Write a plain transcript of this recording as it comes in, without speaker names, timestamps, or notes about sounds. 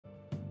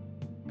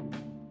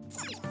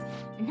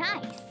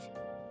Nice.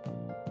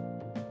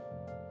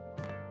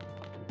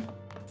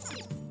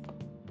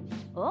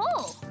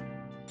 Oh!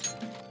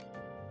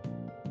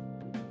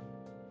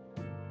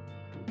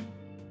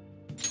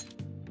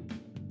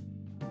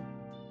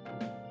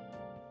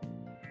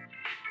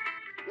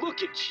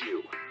 Look at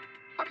you!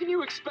 How can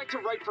you expect to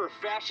write for a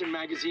fashion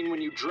magazine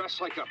when you dress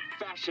like a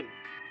fashion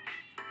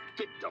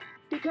victim?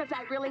 Because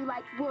I really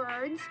like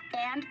words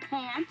and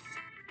pants.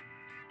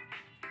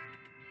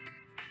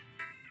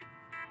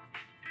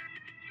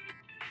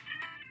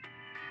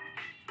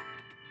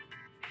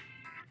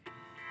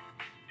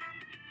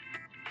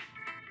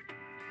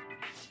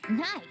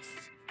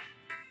 Nice.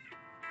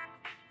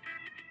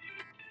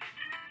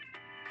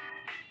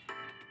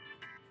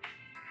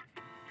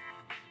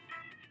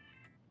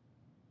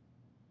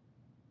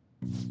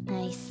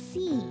 I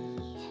see.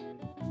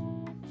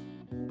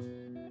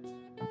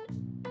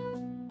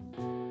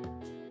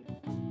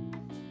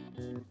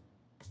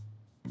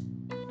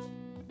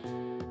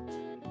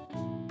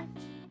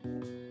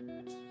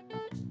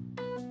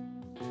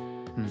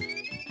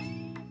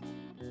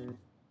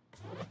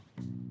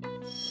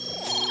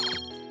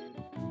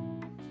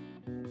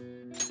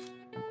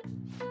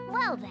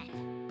 Well then.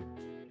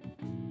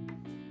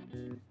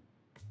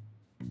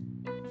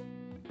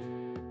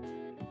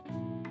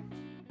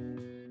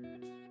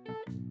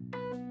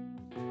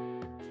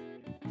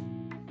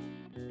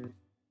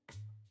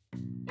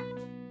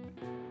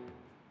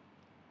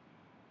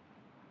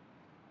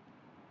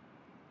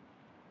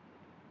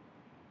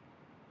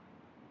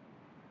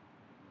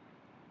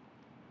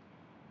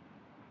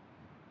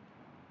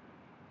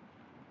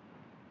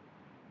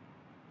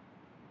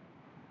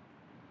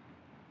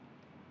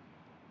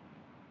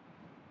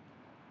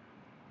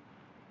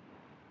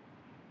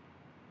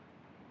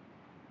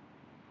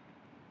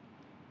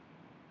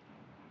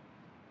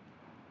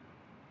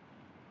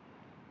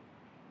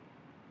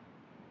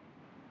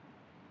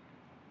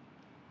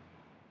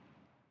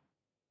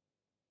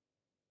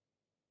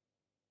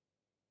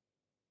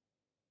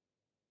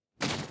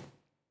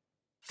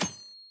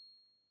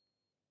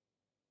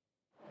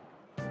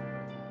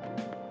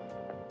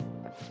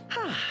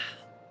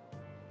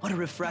 What a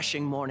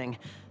refreshing morning.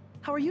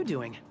 How are you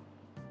doing?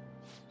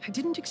 I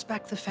didn't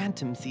expect the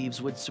Phantom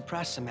Thieves would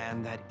suppress a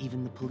man that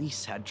even the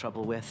police had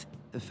trouble with.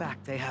 The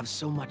fact they have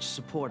so much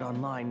support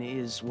online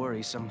is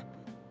worrisome.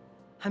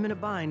 I'm in a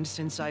bind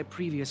since I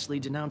previously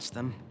denounced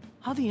them.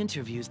 All the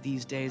interviews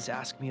these days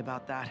ask me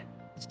about that.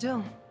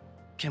 Still,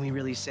 can we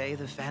really say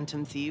the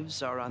Phantom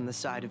Thieves are on the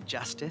side of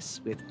justice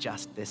with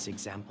just this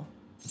example?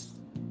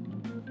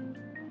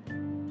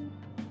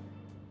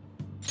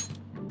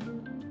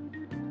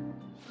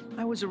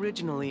 I was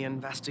originally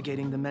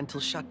investigating the mental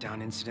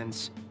shutdown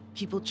incidents.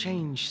 People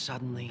change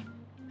suddenly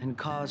and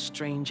cause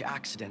strange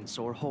accidents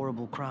or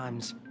horrible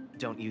crimes.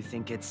 Don't you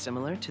think it's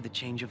similar to the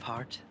change of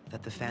heart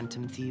that the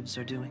Phantom Thieves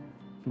are doing?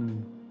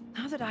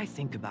 Now that I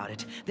think about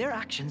it, their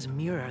actions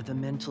mirror the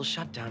mental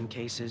shutdown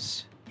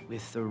cases.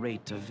 With the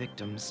rate of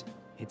victims,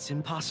 it's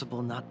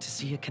impossible not to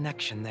see a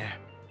connection there.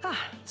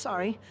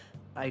 Sorry.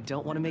 I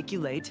don't want to make you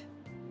late.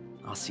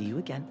 I'll see you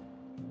again.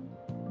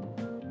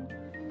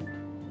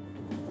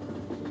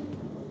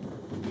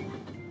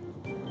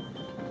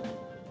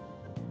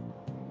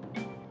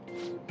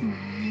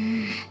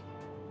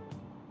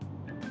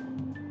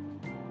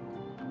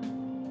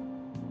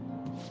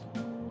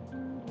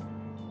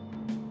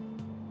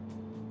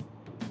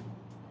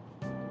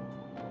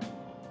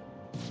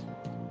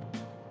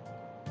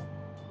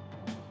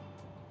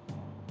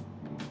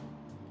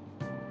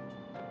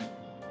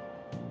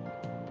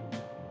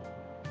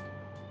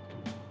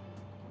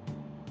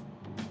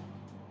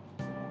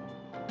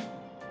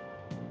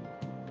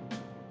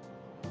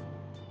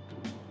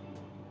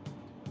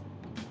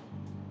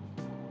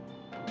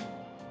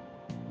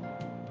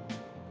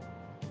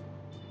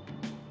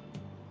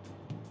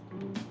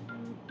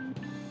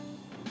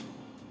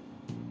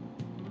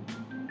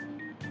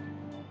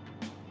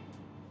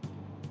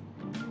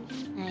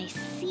 I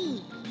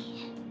see.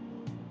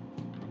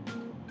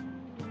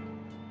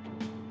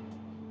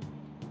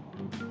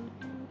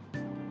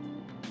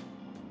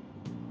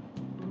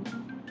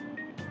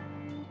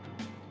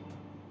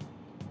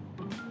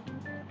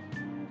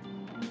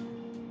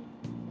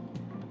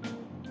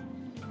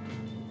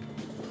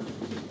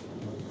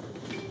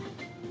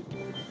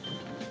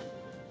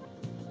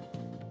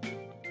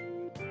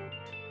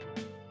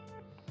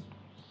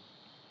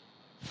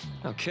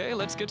 Okay,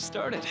 let's get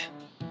started.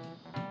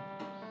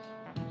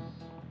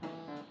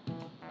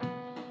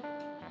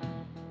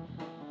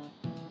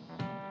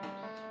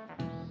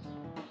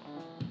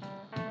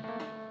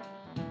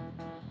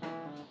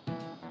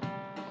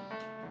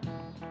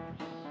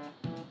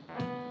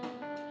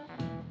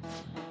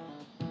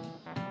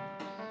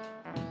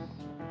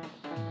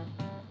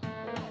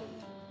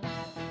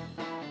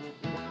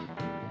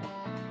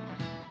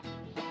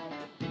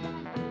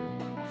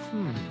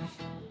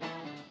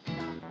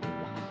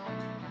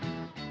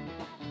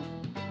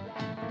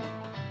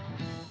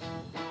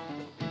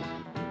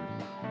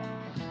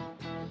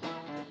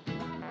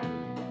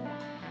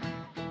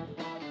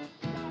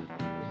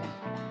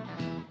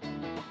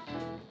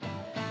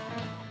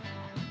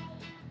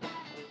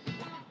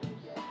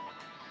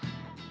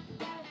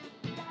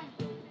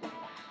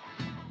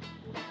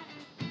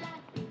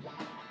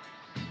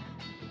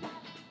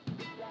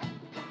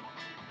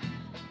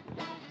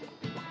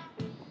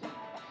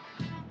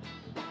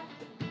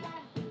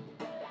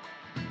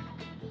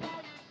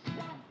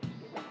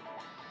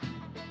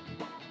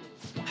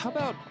 How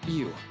about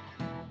you?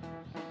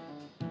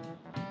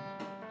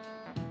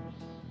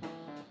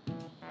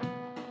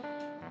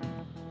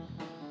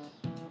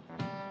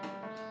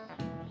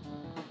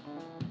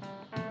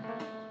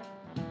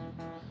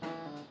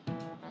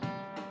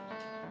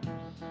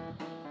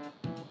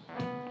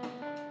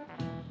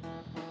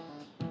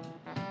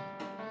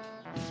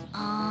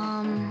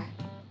 Um...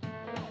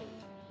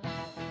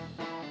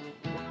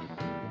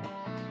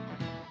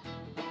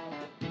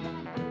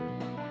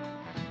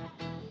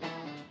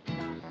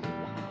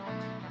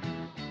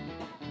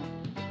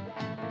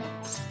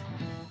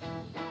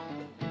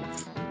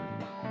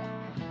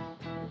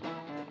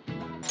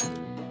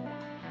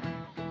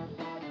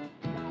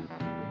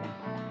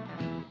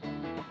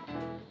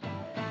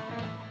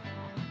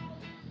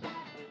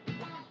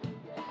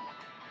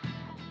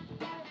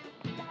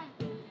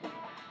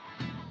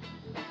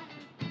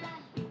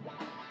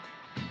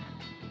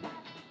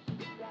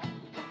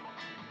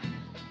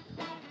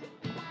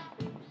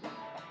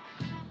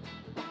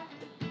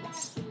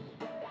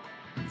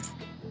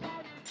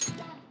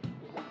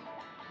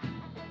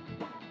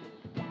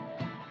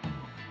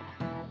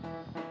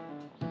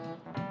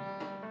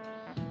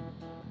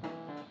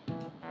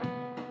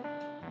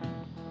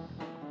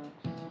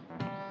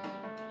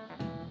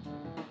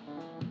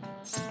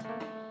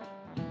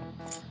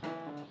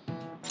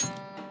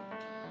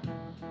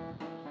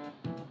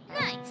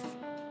 Nice.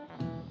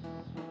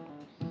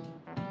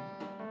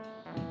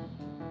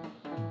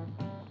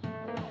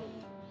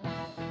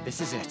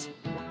 This is it.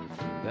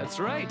 That's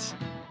right.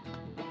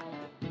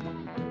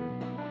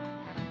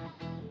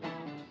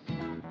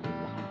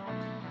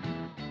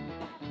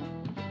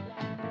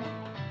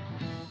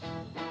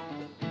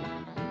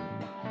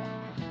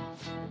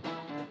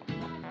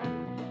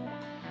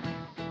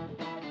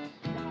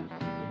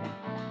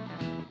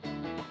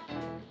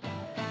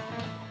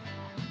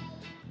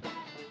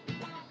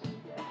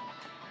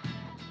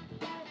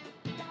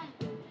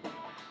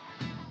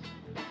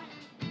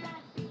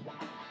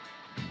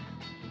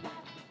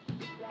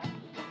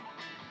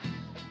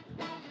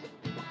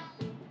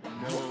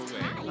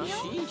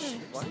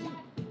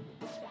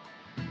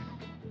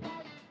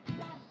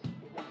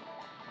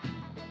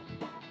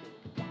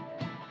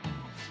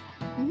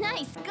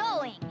 Nice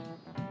going.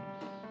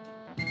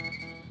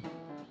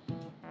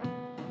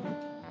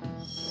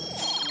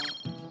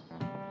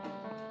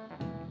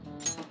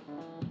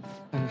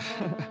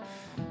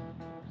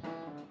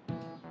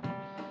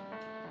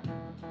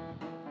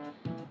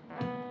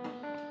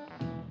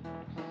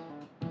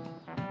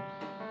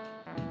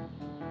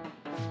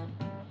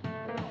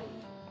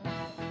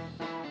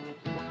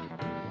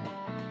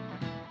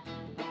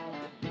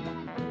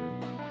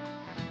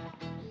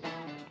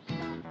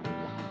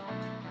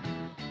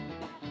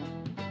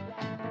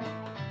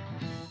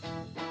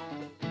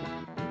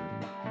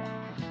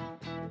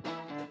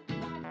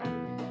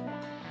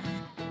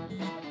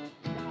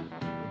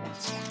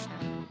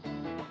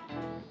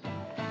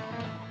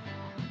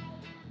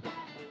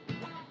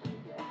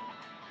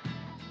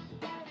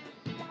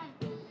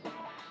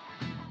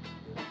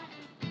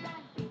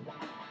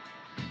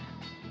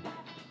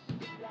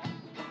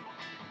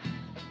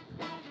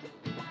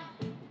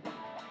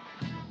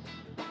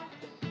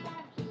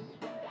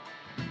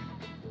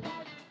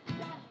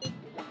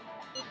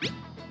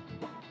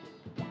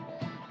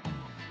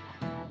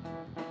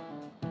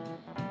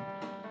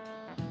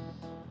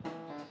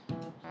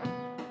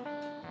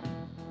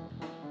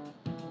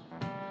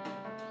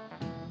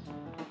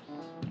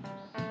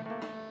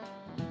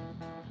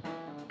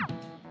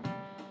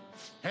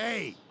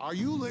 Hey, are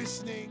you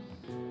listening?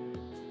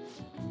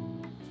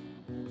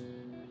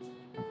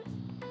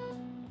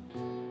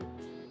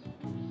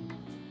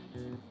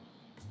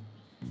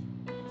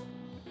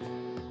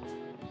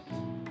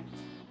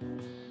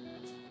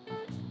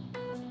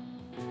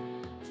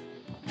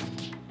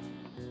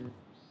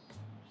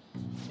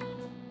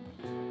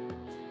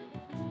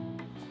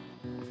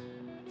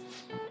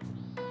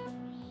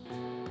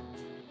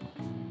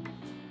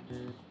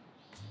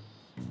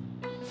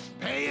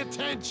 Pay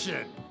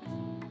attention!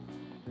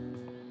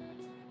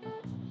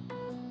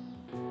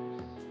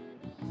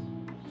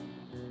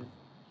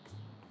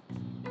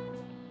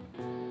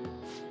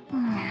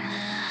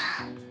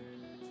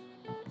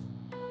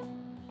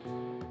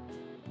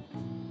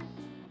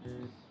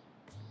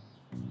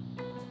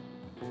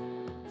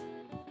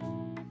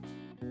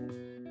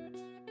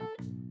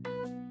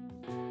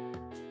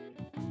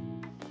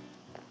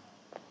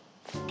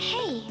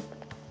 Hey.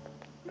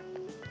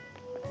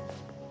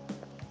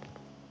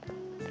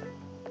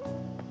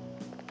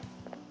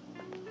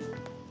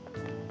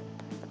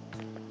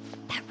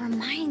 That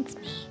reminds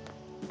me.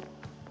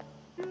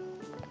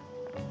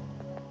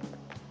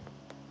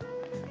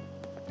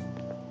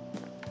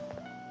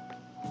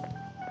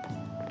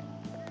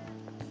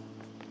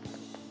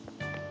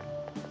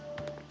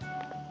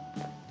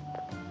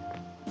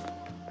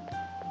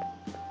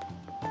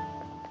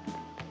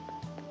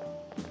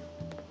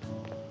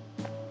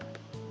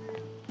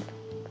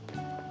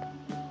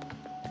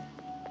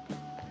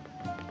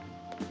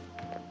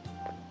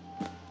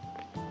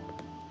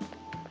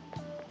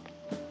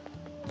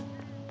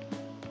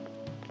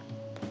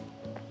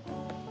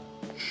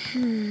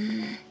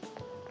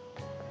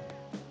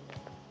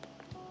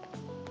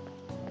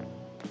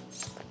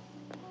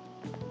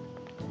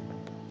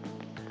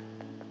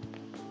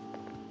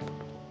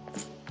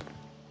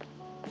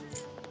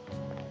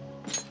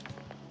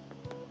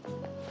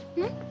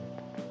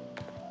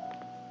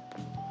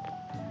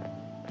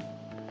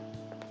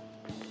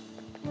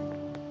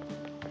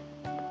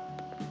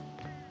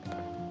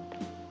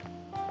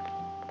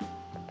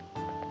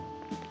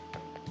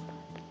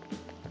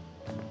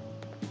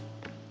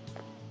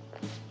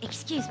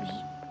 Excuse me.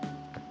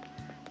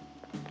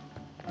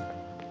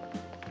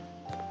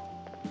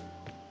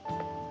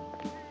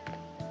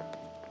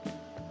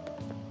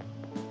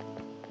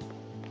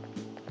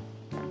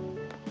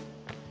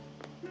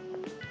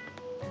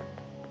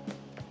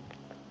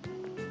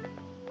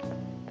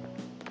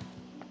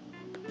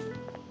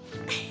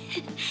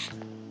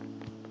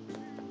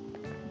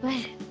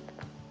 But...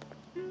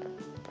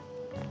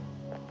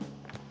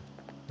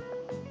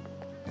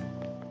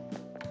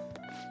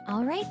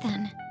 all right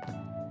then.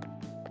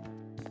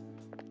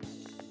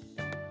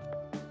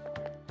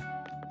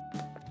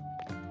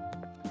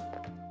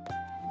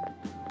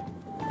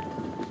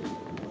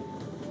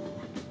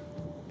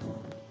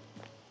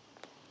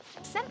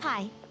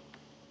 Senpai!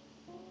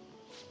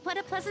 What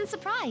a pleasant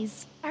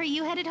surprise! Are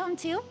you headed home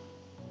too?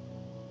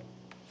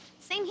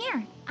 Same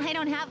here. I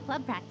don't have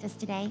club practice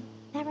today.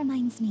 That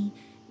reminds me,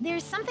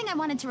 there's something I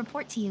wanted to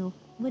report to you.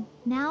 Would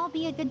now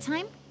be a good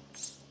time?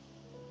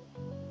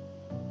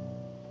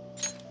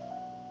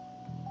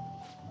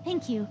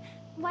 Thank you.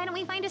 Why don't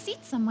we find a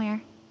seat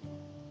somewhere?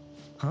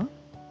 Huh?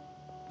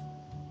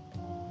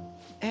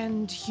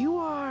 And you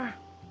are...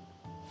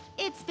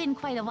 It's been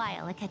quite a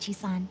while,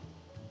 Akechi-san.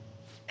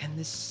 And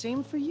the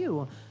same for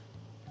you.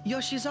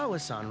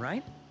 Yoshizawa-san,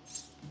 right?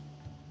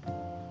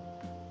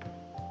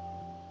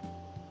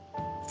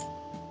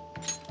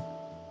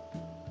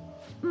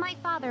 My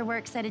father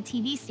works at a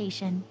TV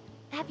station.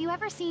 Have you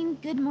ever seen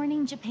Good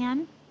Morning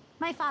Japan?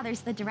 My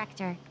father's the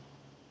director.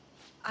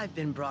 I've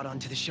been brought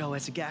onto the show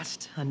as a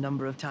guest a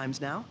number of times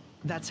now.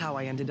 That's how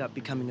I ended up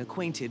becoming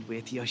acquainted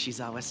with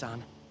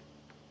Yoshizawa-san.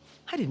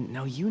 I didn't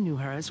know you knew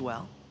her as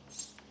well.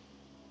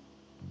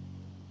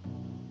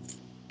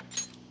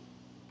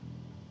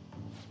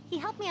 He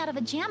helped me out of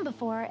a jam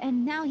before,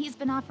 and now he's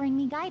been offering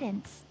me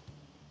guidance.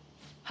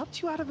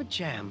 Helped you out of a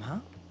jam, huh?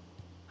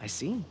 I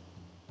see.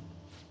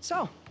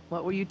 So,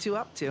 what were you two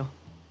up to?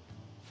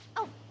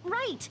 Oh,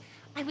 right!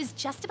 I was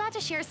just about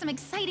to share some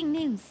exciting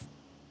news.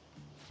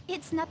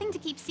 It's nothing to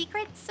keep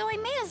secret, so I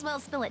may as well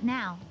spill it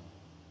now.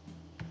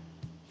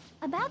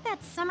 About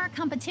that summer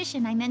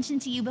competition I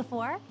mentioned to you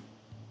before,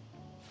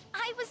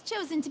 I was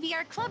chosen to be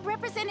our club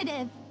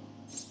representative.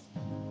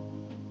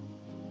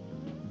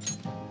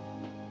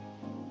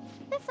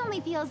 This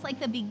only feels like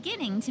the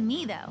beginning to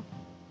me, though.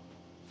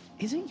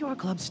 Isn't your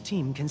club's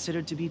team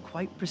considered to be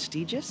quite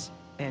prestigious?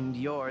 And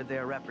you're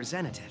their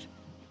representative.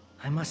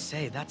 I must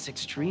say, that's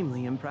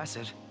extremely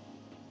impressive.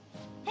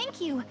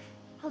 Thank you.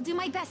 I'll do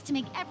my best to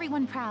make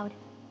everyone proud.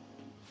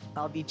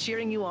 I'll be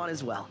cheering you on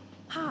as well.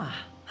 Ah,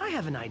 I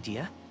have an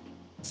idea.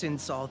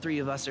 Since all three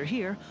of us are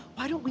here,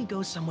 why don't we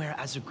go somewhere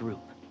as a group?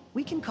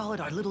 We can call it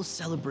our little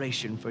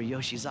celebration for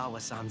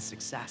Yoshizawa-san's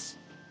success.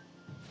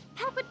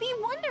 That would be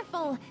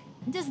wonderful!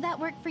 Does that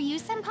work for you,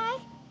 Senpai?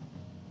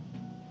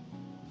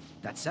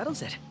 That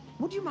settles it.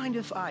 Would you mind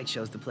if I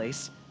chose the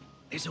place?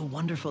 There's a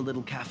wonderful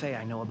little cafe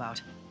I know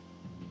about.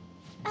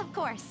 Of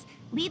course.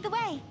 Lead the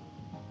way.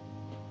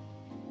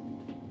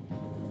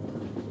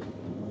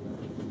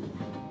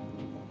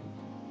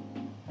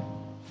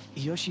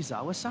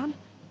 Yoshizawa-san?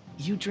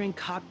 You drink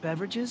hot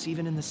beverages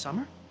even in the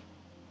summer?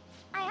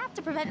 I have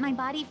to prevent my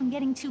body from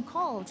getting too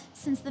cold,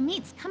 since the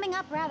meet's coming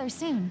up rather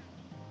soon.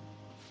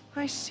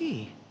 I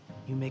see.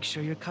 You make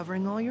sure you're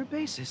covering all your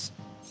bases.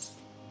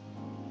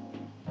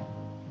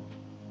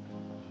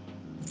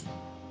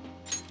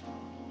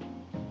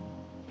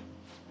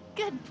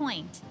 Good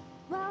point.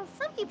 Well,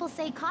 some people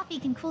say coffee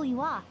can cool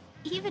you off,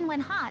 even when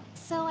hot,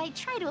 so I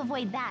try to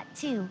avoid that,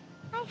 too.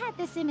 I had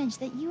this image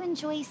that you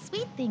enjoy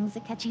sweet things,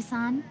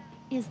 Akechi-san.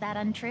 Is that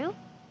untrue?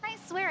 I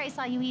swear I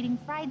saw you eating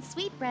fried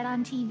sweetbread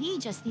on TV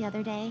just the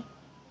other day.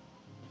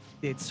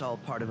 It's all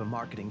part of a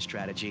marketing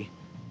strategy.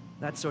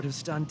 That sort of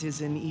stunt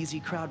is an easy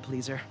crowd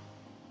pleaser.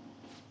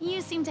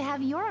 You seem to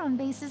have your own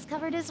bases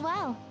covered as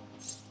well.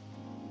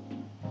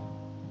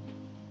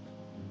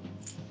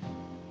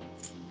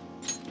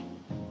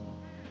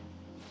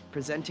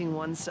 Presenting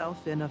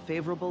oneself in a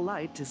favorable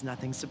light is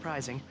nothing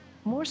surprising.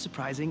 More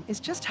surprising is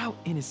just how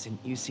innocent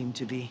you seem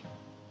to be.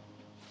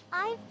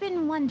 I've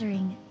been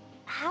wondering,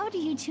 how do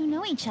you two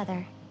know each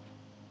other?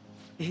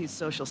 His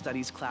social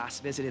studies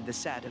class visited the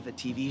set of a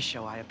TV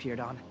show I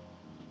appeared on.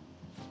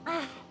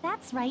 Ah,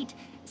 that's right.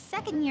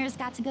 Second years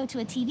got to go to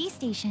a TV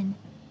station.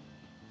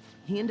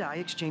 He and I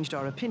exchanged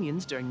our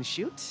opinions during the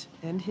shoot,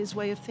 and his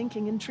way of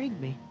thinking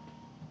intrigued me.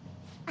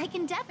 I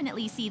can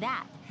definitely see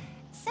that.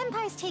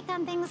 Senpai's take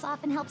on things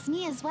often helps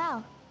me as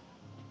well.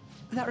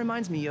 That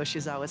reminds me,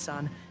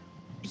 Yoshizawa-san.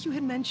 You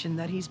had mentioned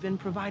that he's been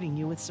providing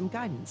you with some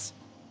guidance.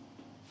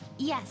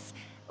 Yes,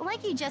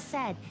 like you just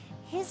said,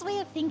 His way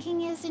of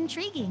thinking is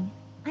intriguing.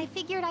 I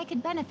figured I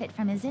could benefit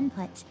from his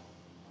input.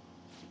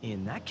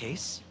 In that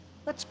case,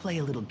 let's play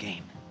a little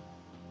game.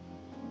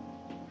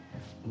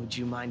 Would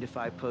you mind if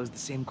I pose the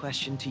same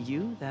question to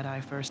you that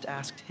I first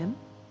asked him?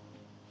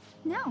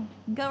 No,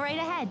 go right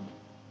ahead.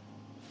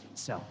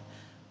 So,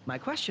 my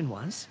question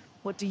was,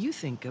 what do you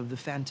think of the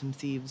Phantom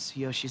Thieves,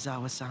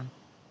 Yoshizawa-san?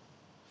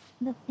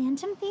 The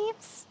Phantom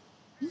Thieves?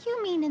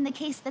 You mean in the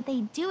case that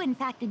they do in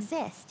fact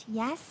exist,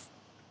 yes?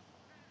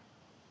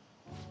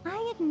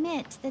 I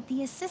admit that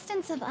the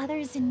assistance of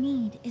others in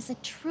need is a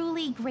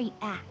truly great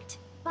act,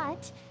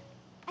 but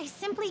I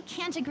simply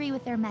can't agree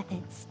with their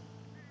methods.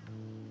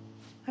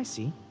 I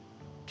see.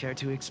 Care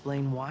to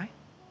explain why?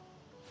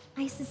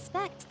 I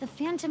suspect the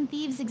Phantom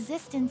Thieves'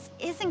 existence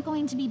isn't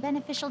going to be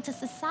beneficial to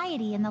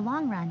society in the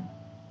long run.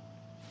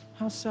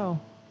 How so?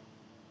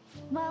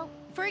 Well,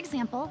 for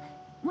example,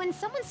 when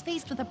someone's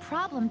faced with a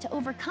problem to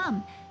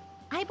overcome,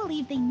 I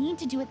believe they need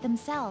to do it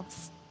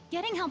themselves.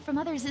 Getting help from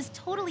others is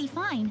totally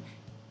fine,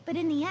 but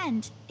in the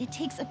end, it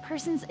takes a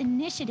person's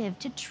initiative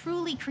to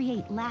truly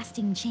create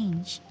lasting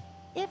change.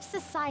 If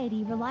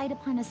society relied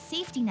upon a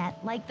safety net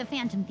like the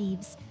Phantom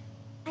Thieves,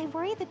 I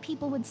worry that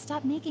people would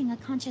stop making a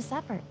conscious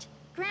effort.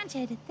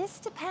 Granted, this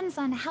depends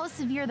on how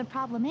severe the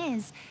problem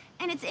is,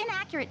 and it's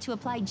inaccurate to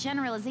apply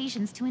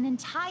generalizations to an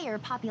entire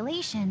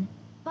population.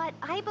 But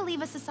I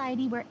believe a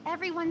society where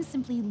everyone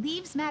simply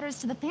leaves matters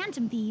to the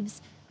Phantom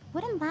Thieves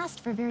wouldn't last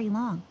for very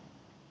long.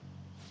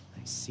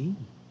 I see.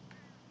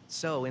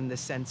 So, in the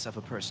sense of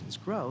a person's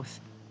growth,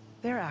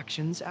 their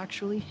actions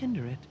actually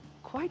hinder it.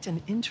 Quite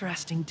an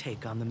interesting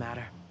take on the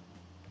matter.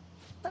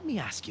 Let me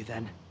ask you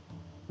then,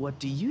 what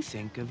do you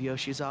think of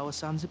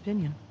Yoshizawa-san's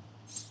opinion?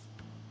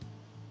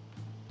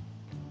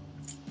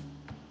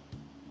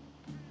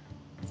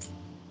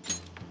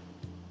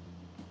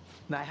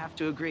 I have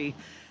to agree,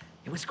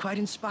 it was quite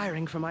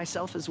inspiring for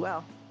myself as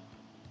well.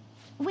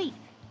 Wait,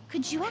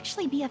 could you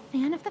actually be a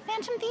fan of the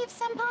Phantom Thieves,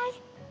 Senpai?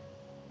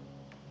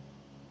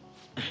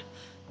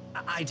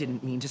 I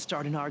didn't mean to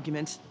start an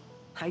argument.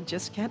 I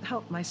just can't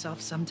help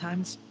myself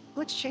sometimes.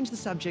 Let's change the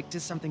subject to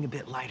something a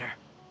bit lighter.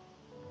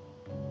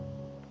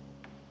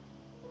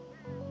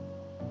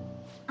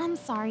 I'm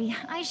sorry,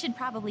 I should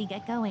probably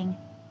get going.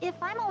 If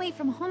I'm away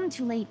from home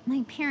too late,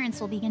 my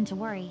parents will begin to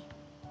worry.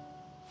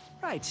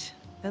 Right,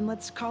 then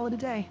let's call it a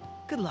day.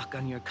 Good luck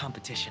on your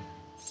competition.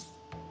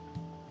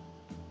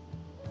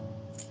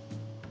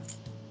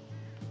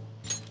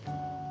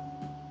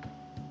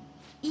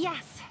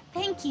 Yes,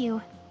 thank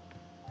you.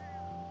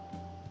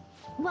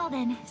 Well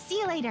then, see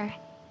you later.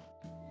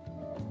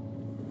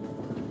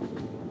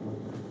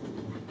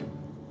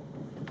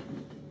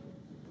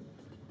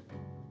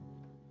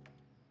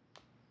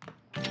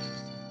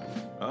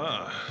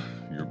 Ah,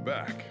 you're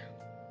back.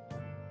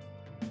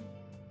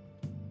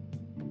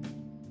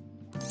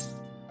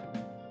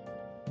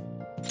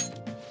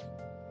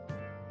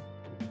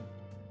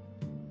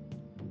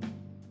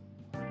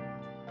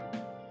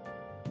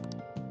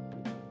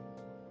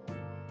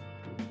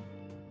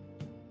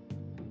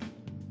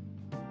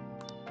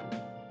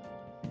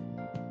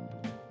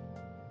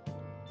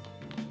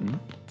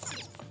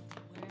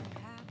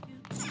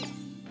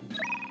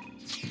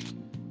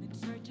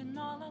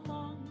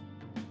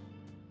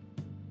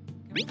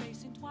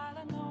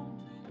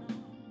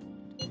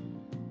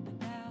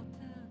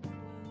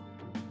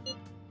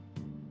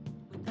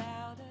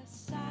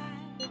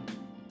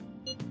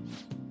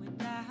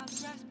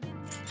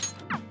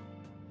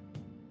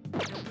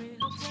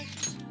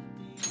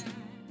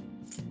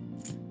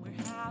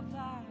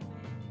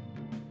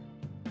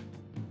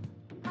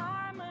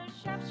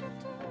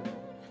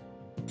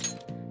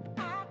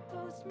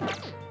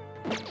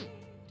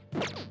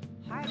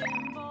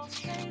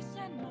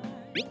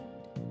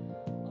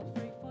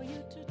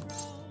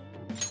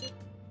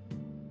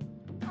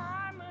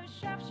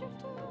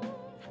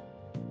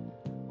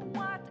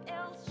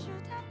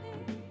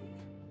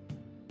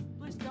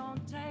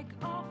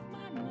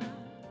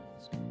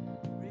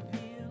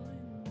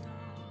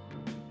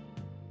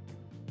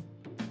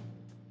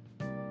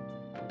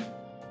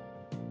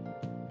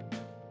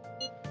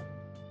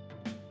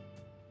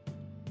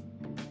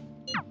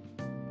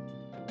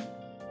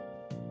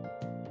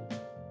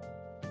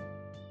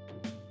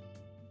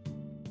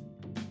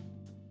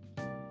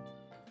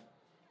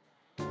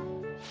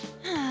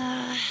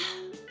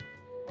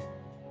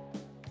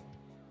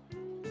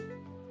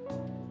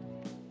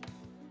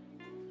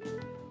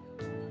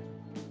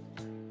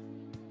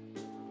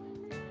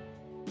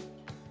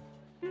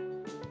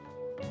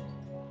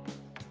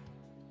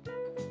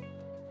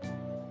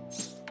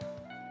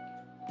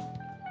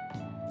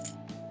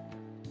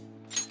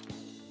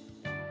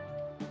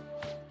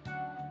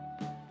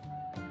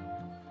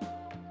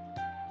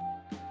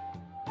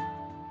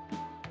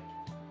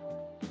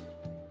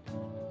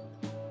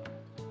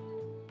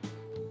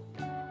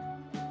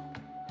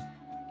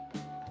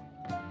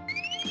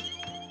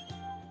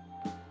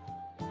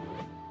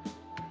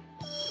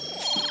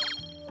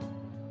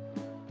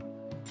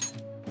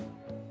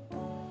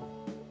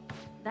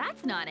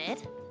 That's not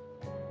it.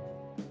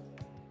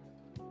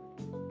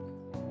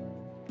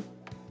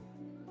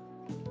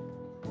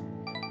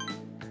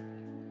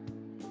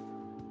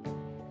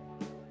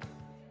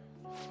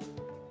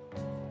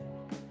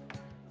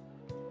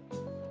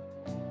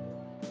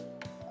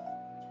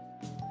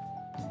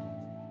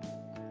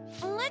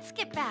 let's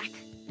get back.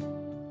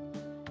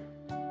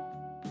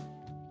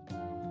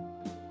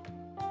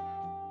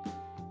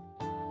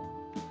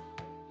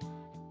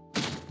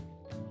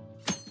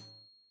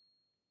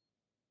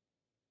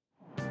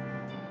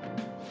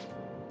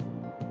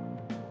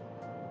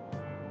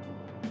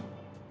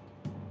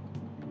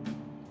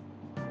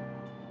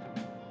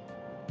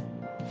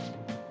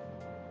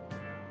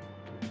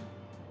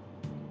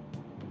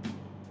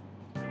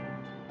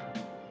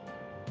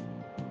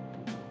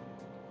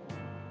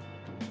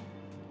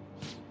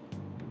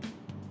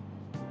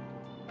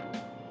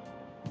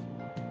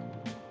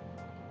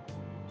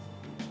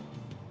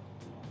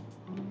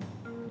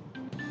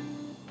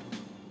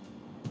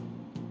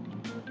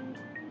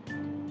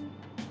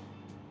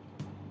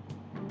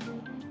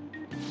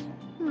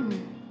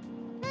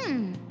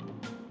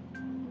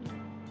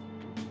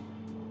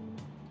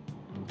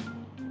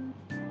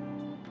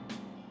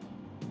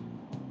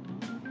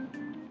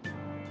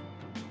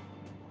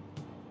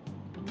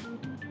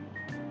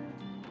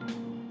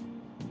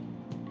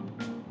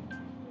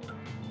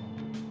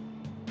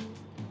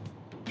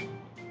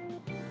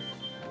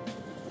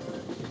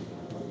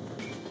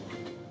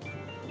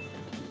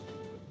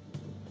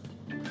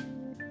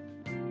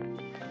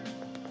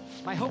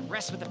 My hope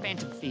rests with the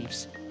Phantom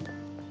Thieves.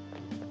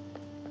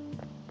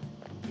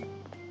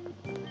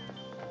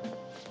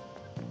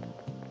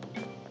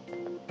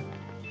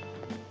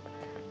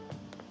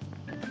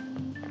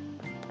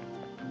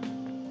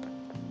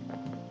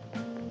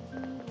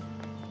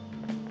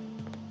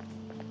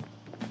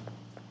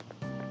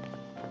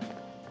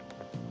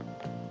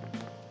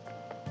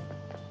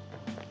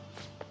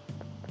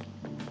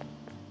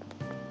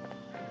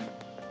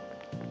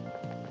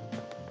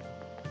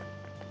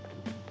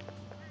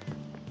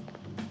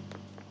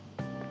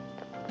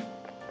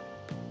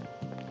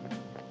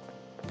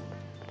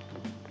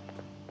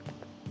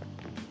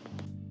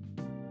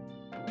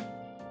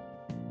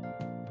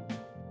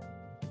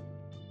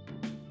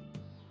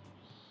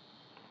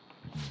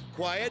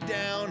 Quiet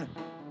down.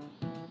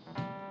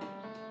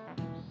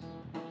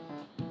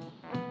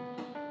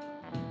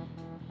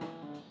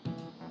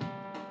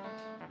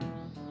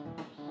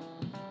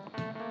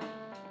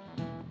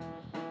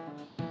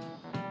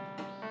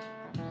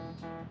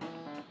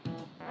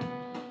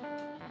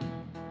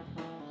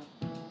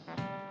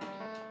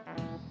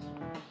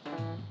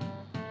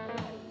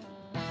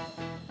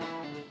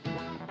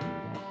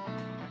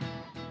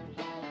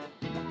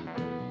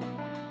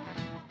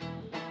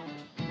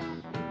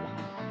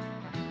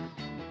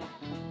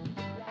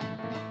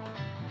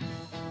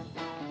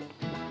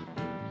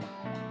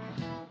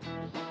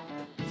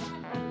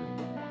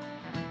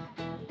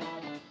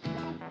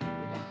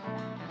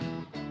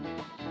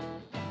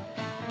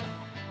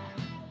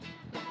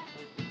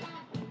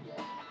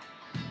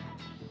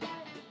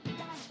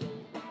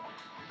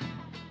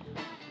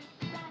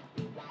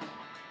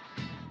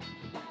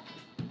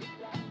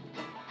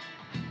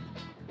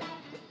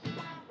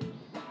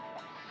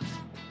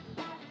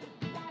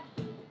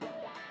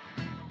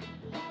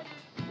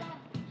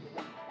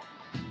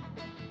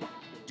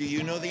 Do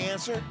you know the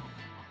answer?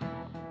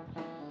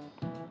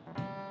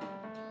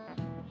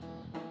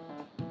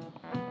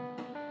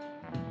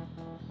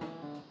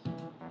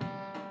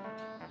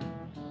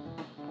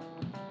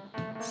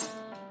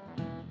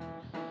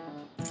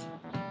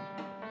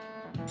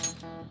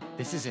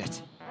 This is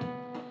it.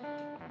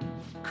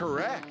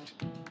 Correct.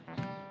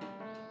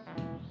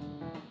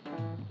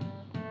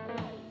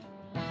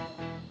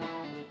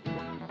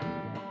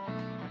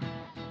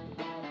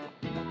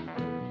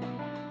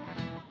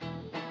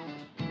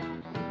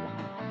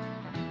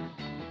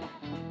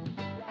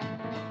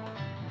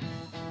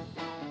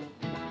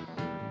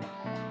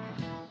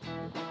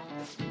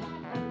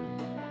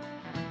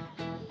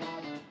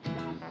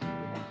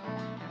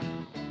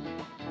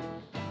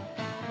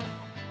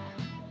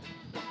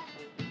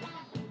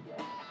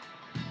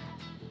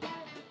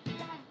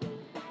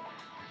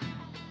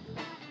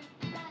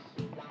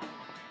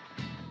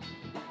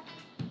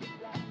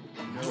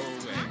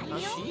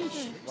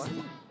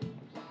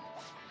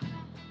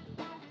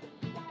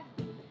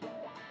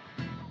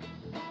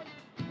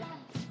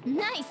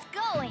 Nice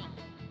going!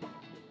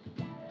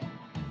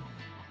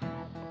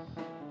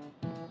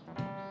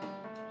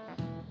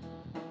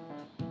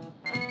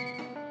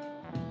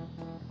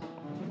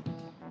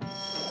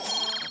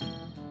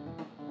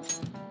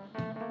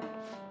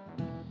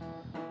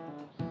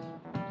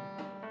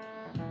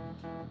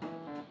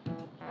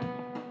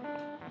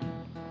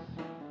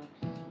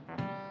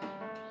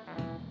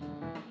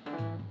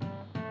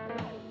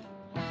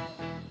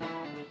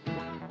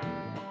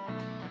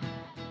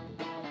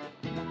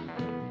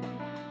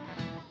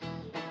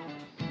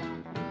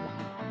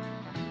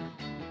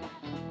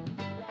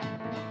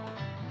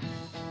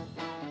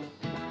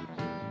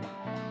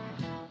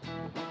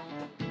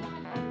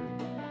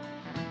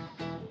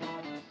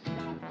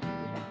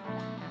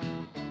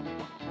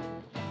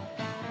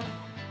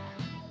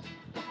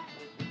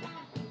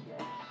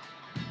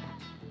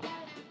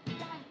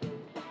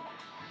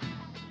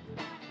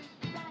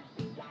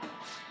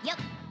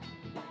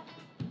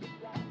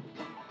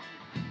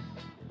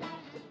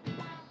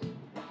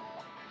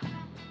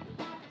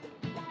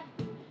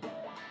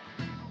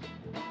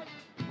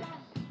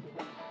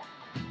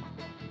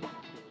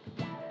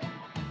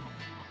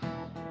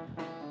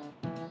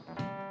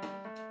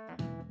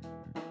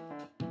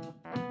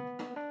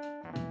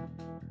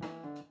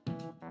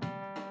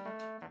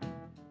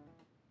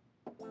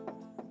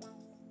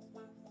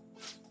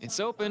 It's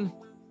open.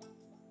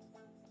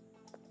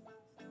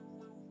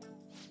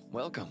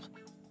 Welcome.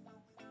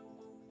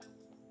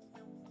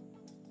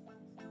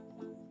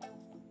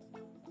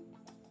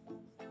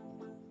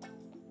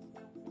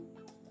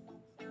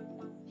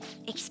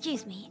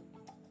 Excuse me.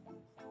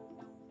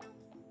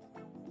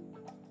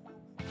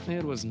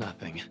 It was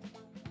nothing.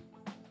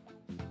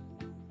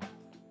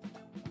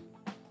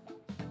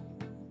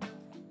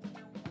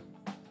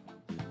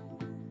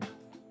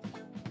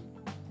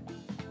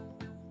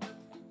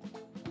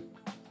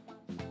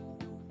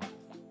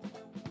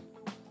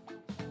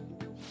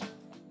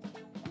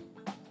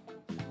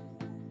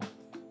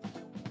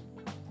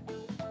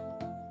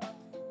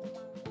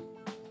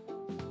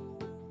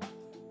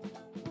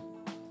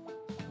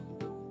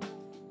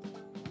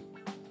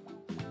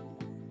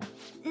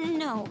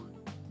 No.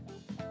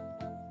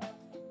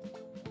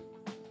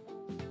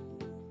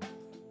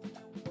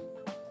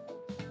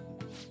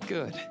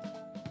 Good.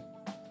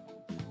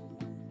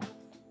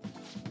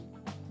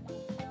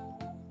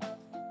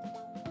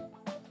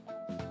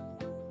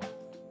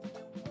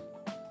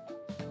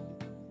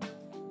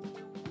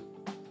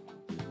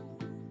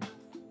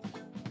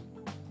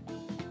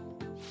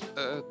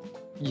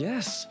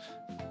 Yes.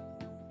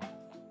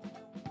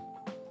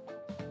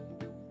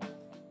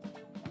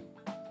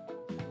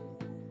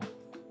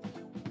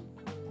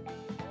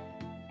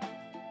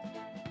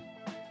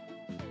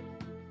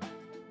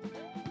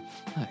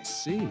 I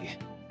see.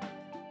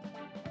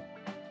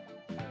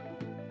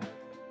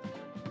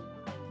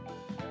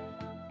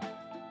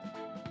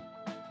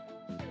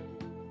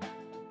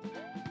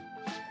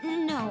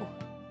 No.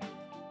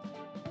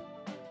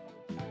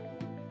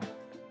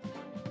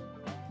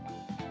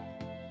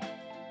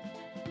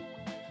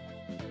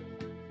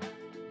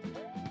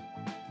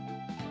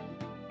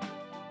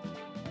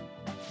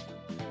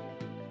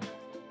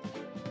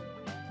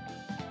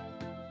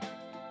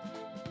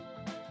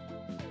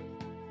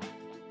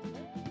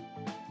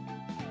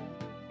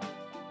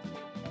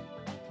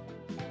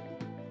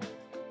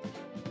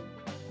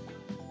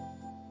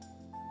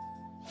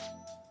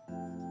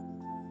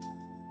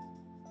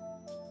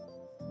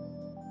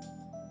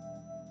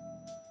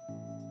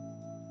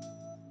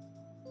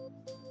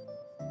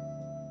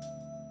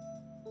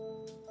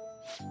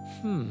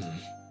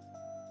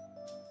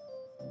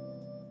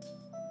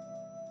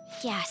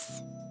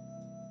 Yes.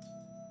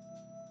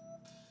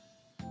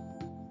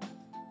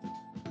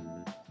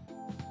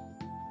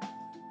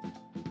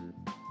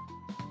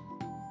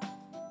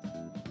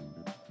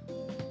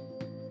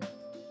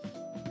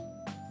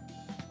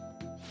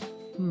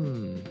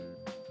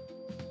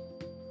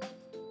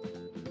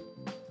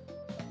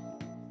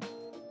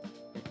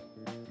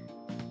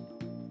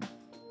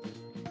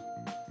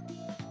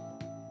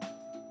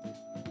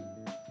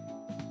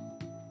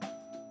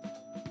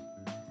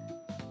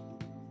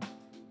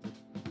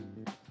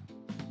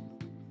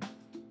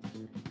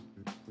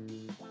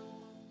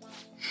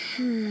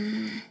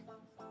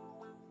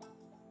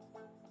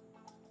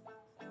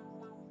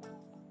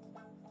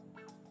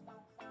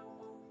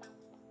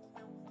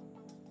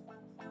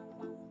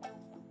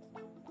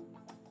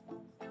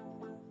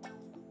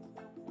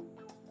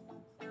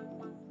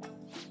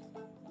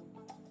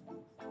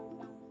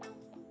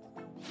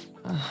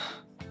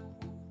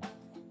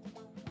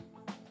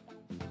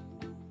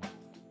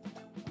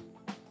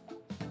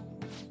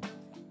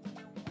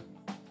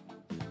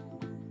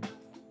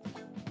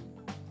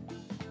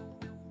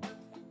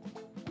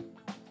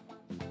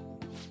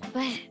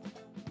 But...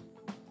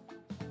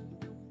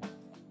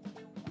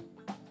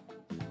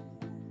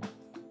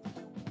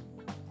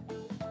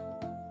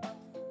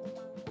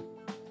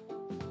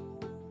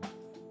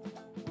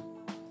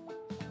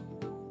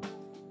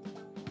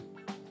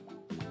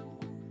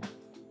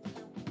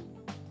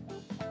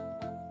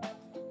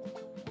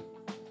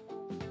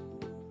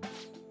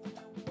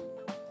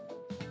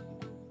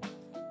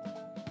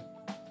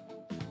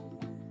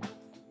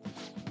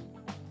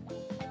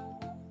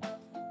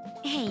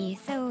 Hey,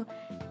 so...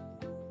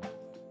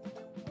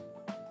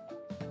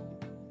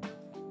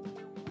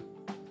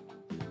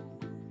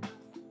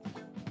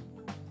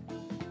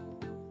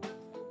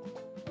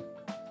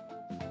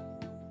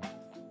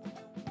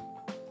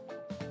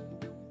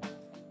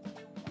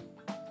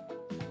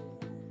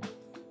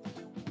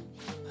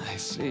 I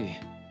see.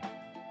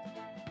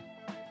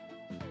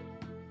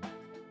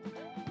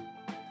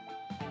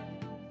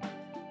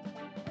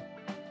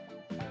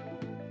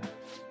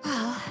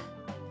 Well...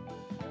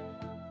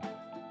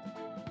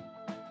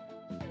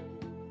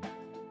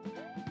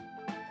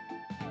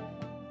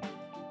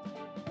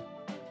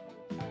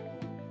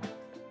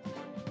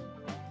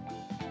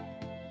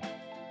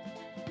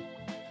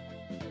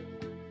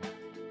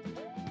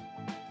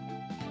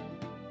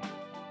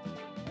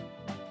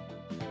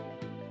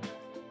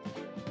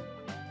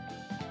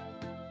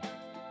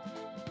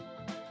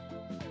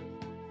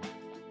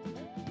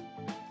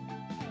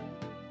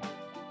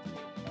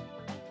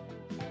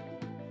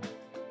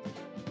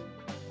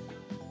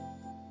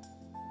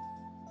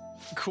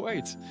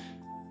 Quite.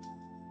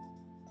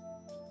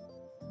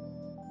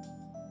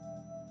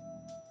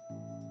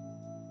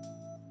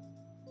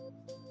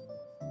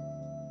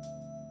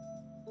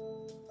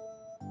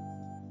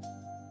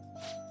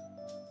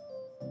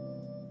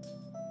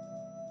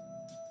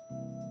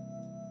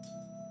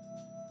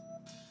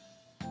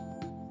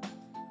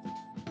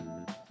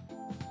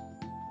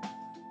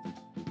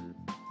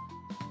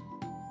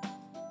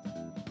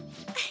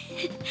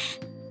 Hey!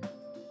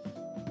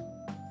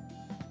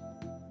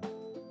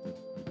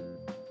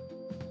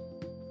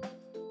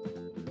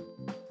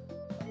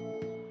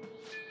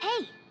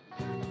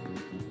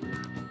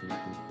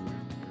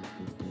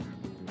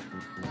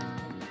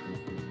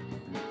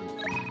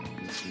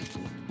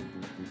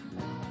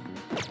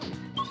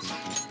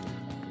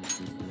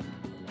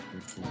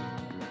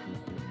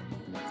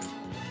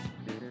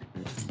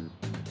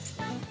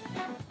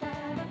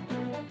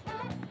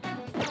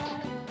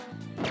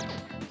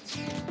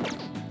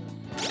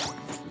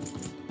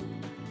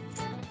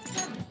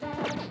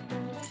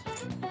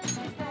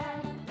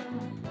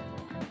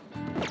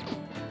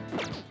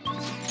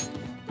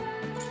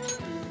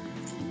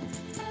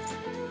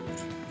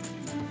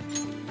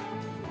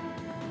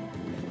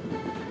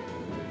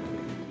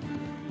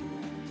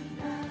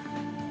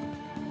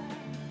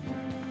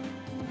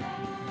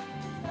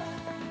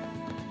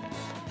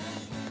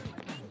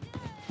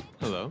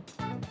 Hello?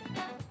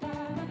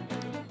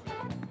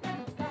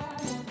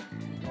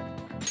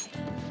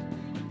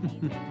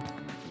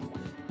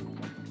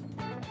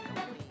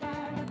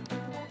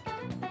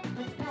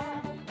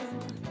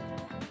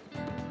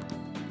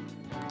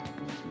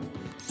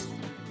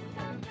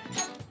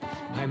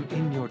 I'm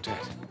in your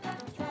debt.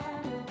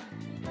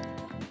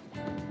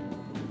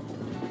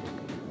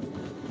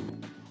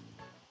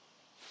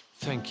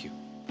 Thank you.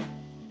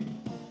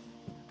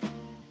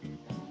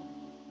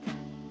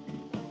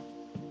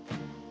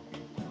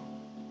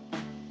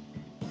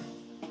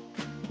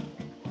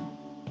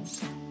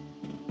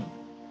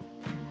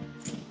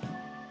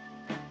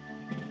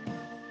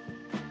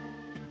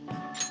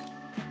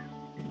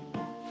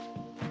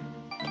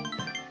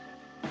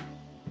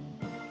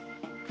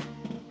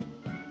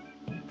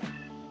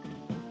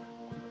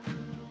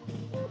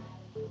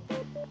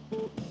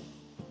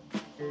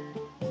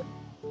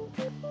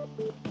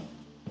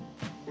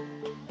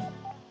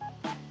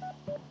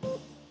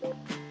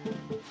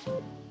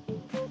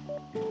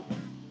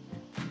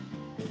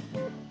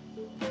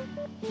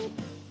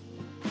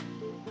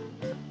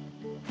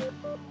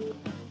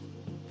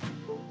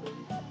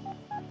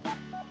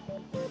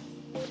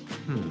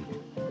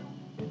 Hmm.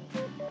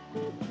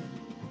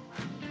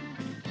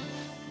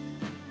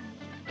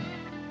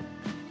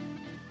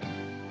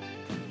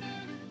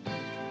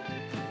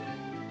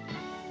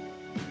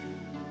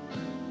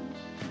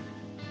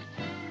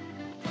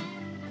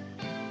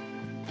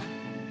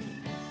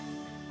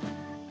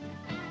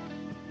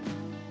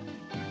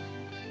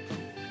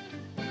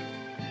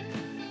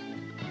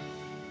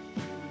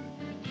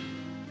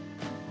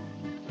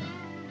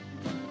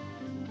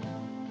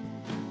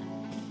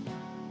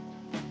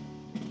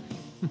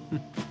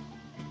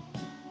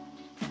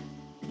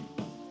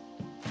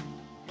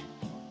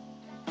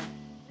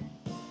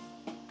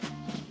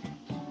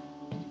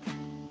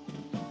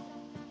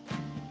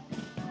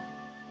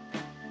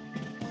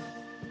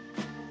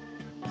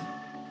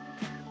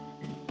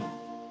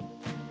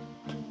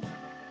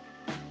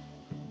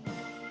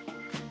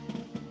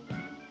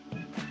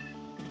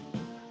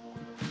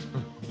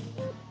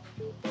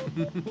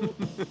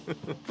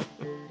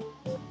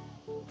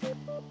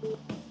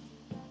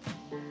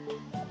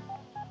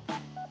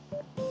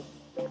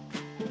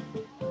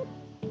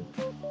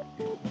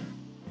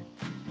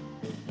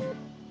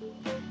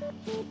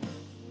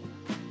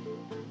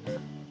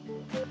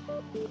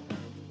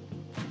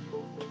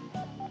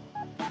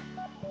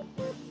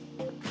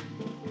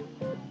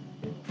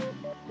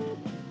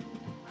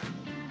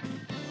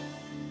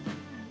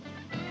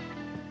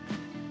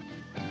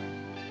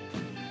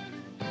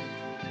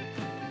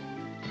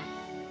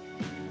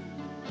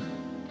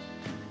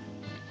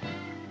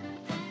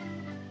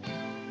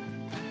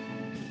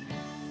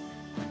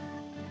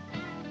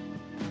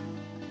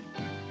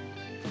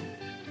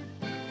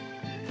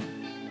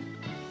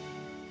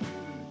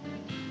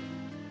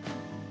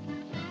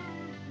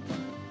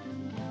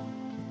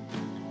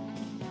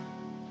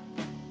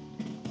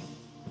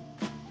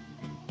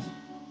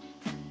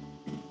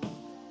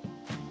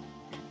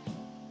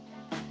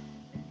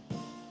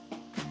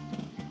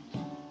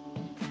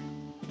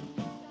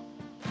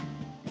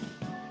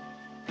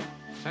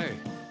 Hey.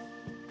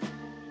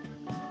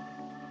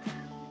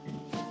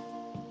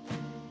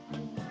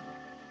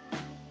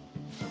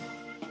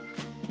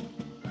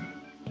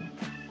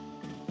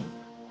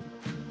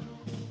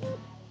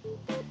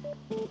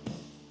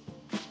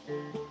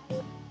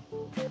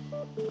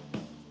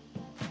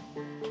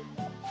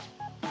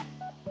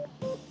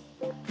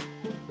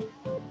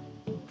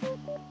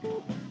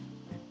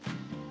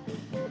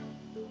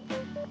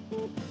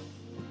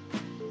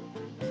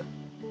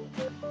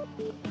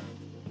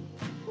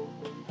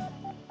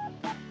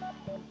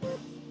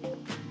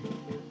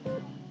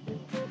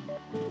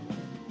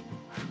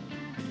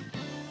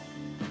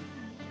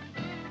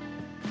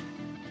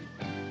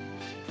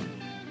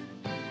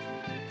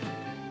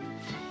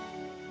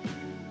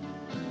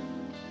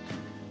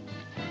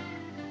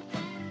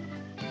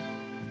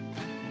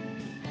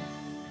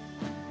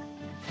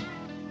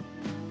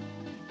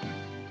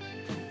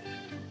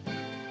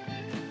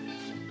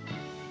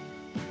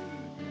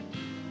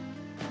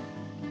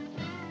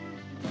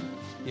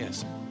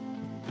 Yes.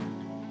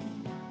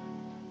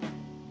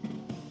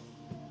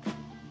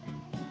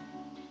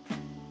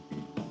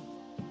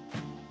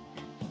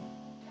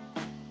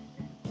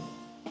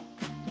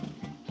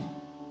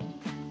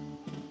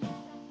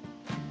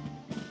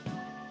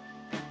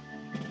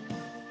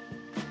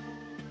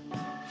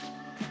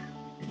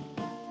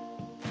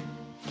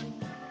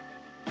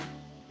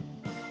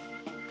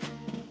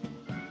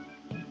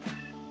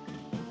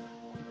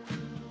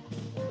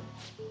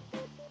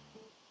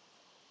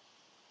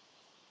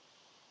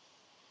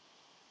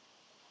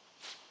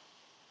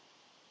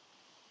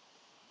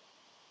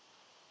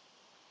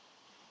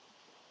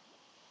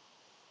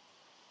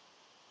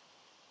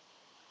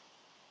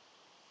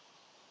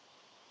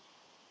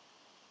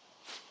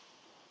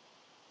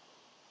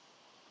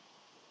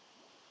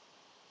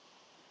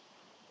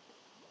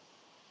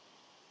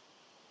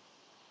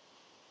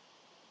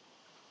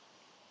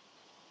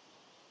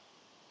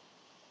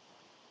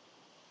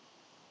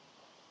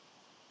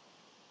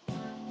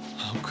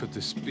 could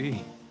this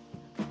be?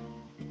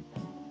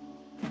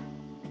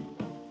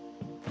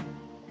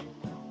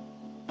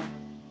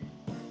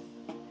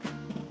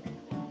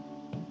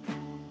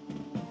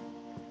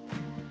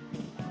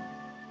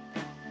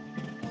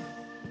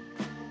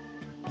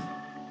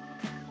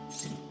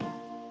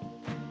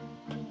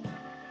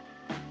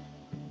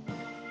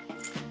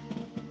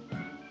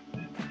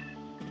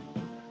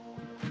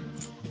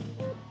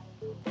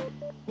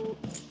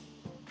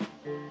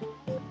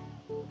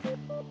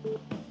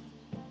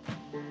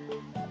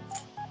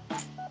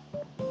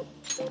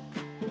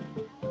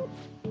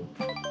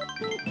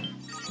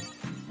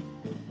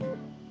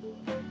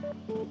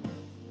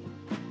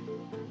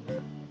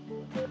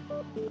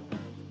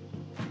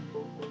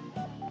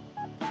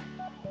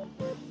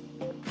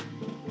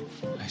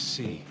 I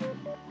see.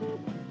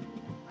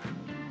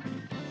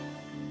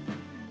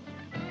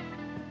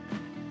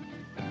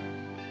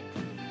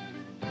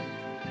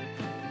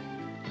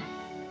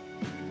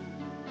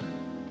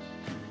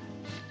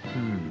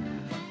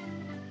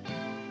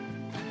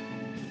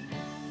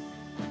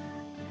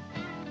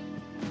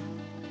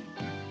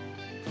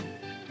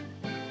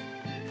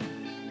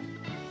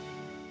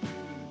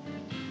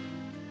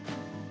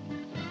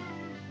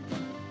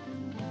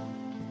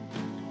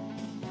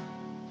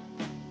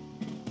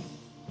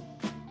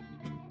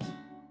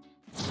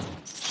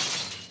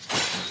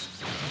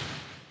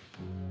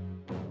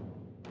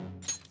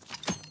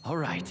 All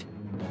right.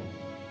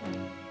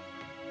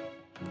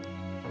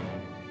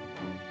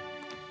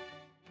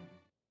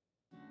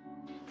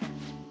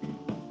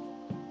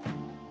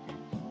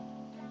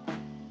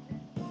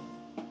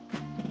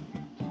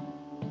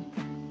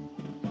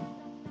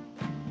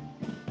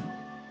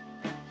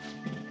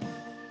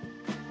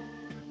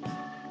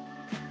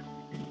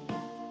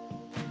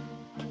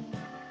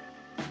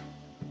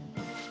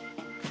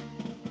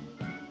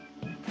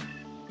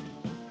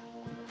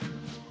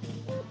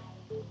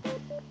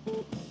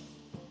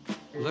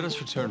 Let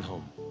us return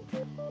home.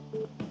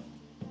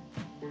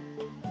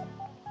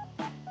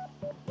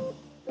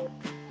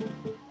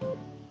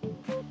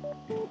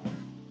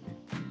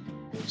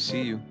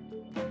 See you.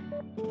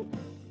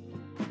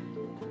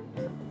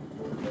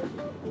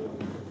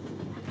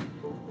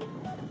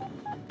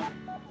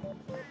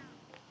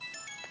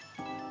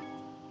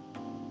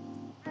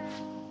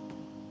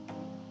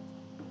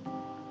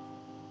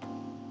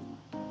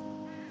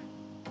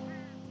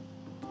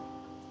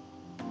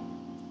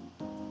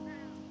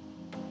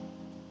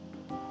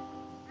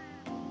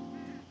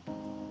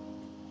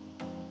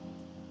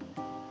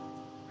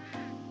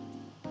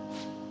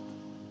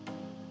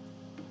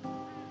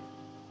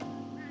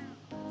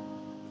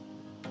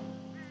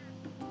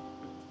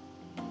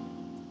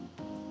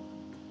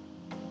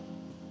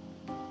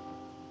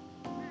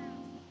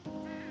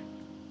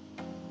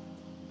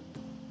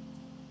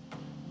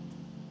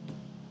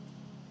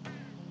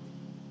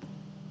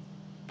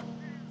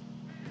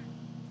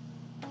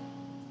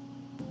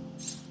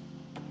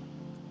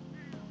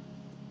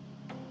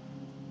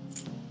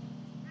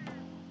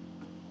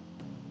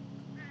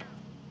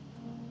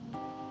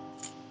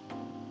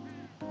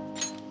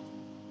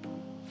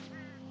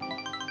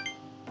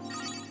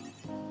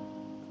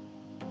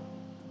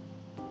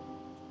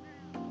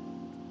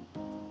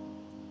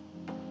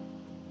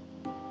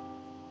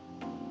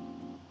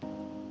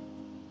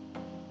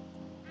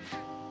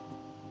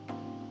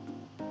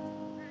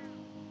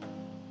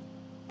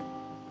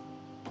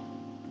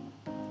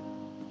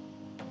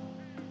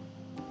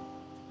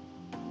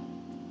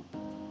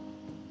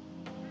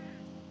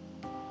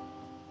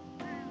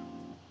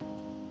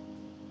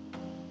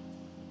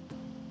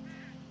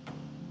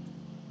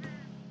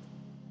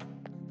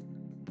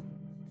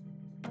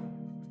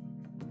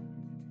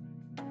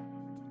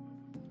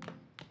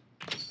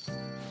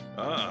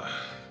 Ah,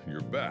 you're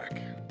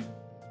back.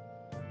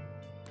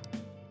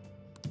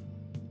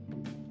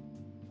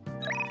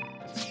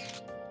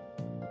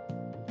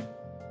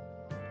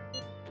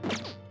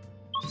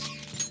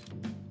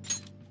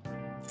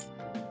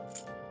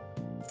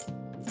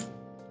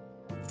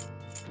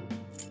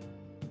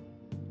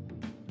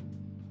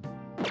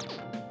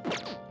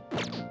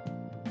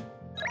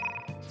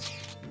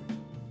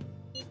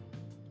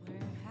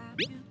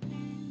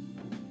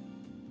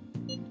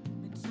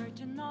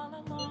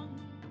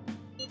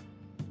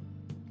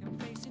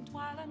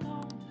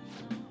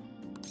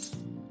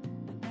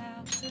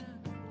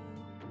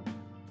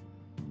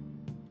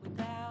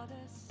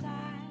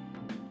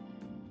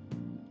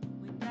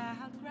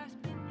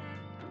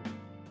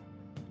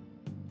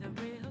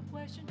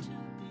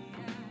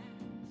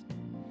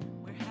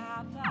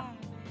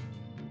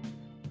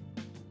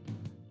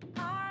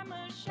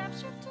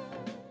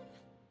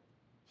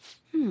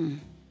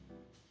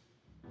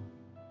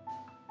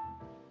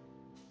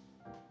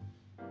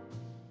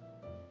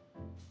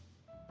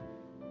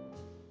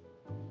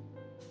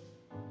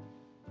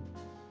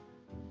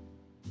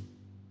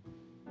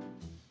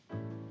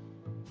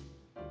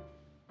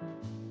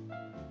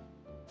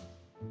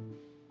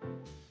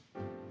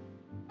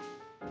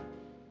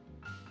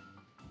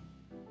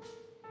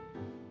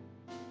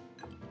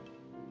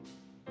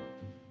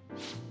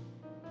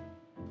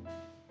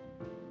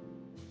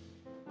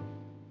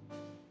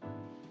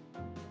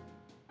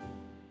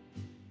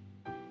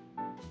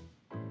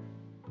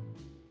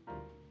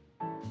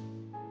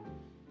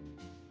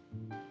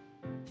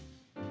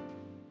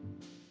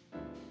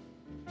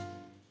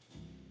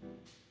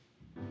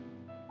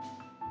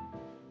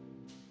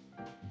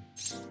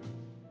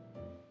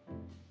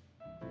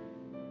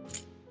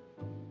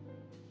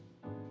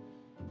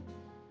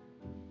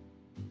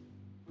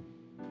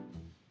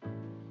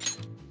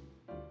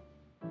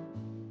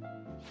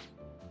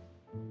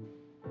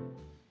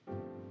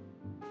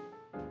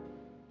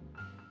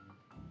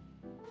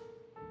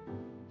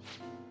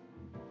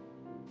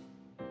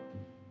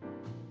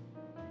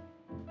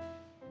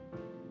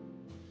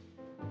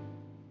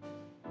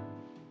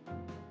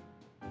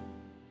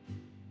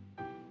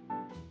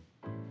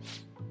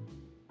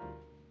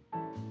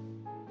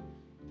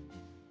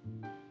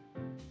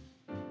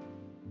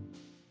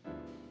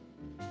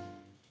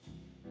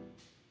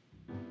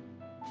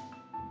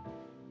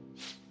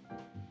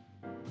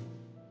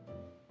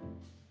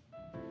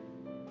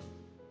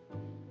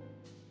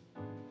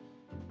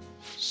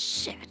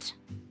 Shit.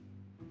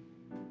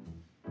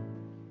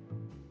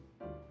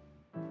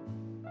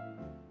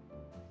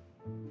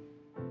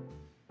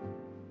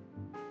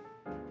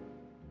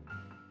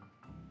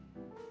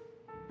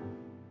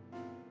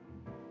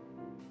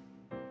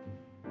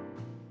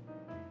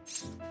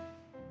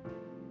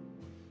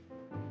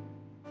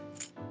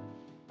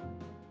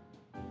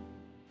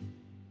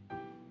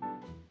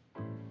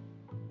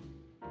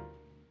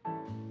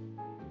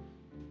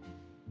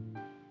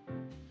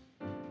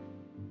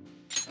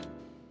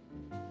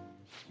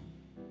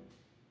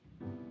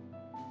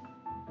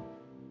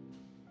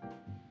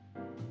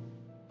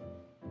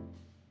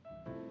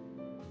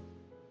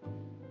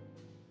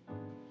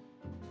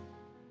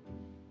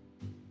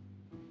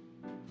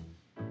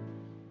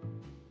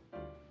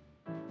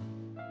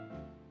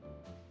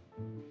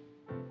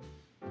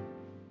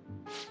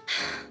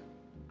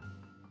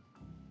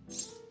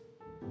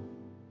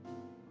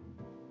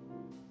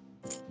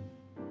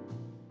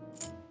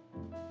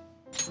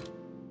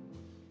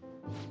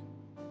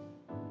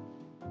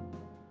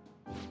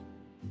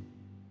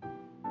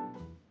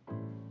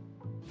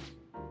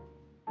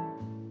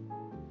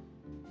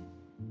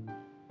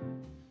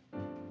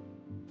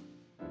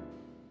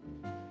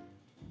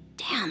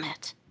 Damn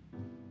it.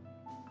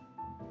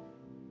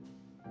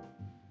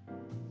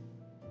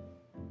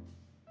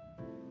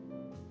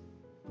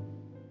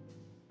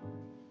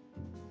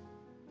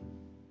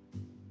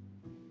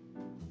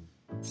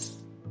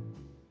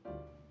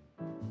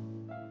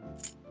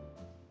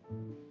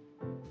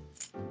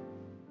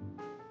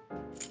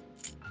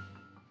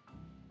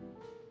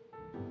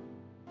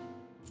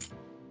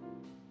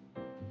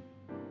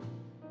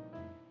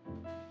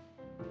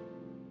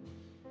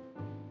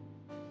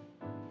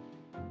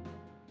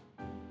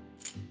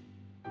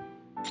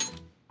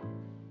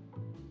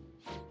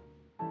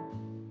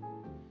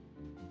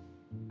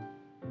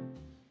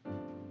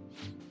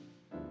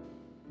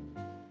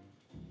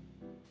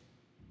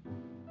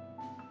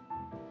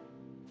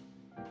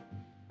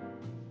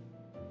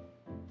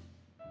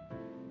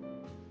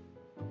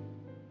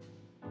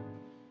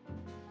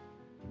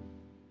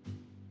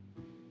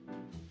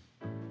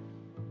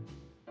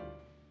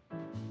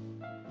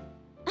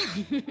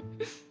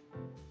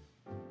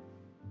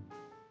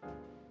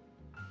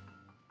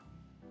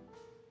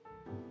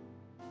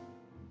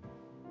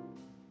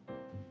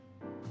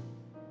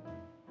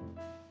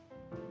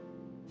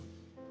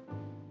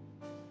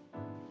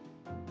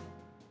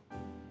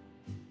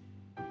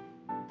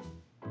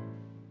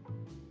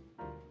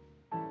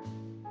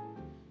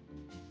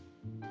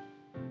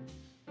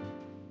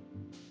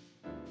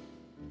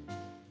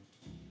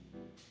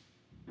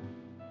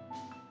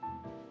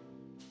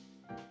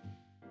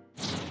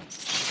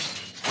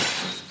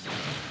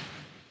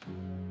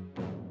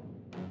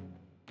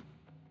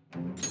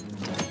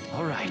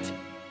 All right.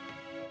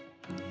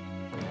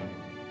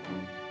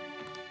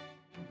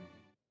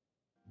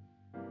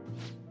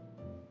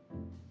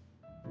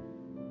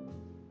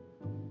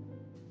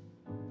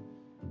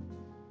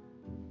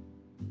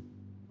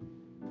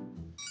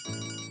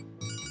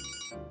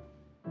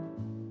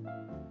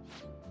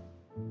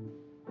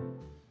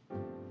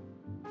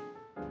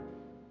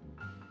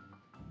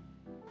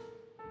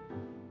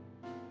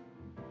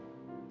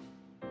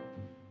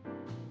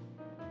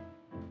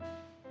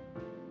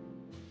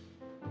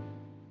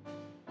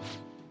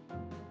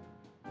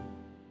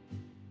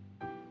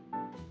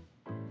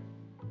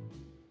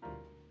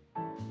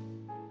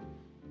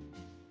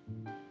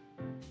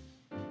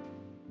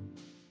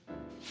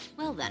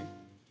 Well then.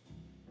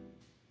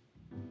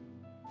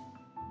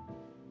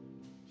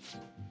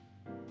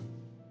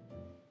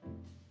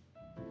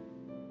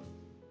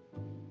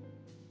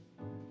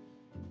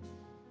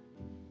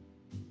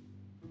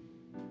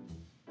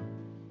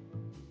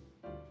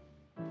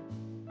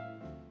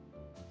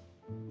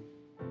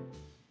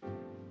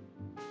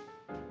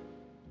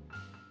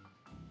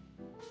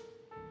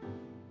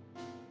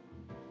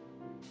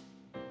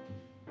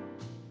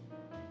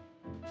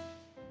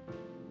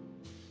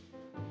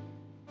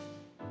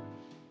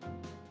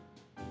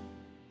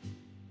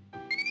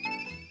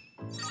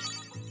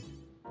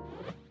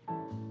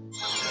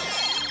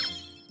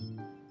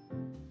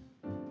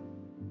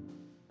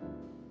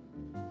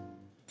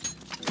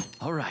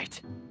 All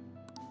right.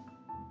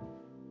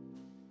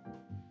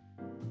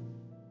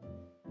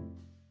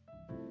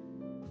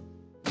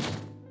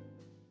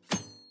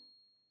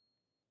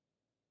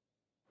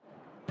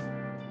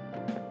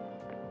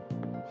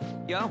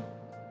 Yo.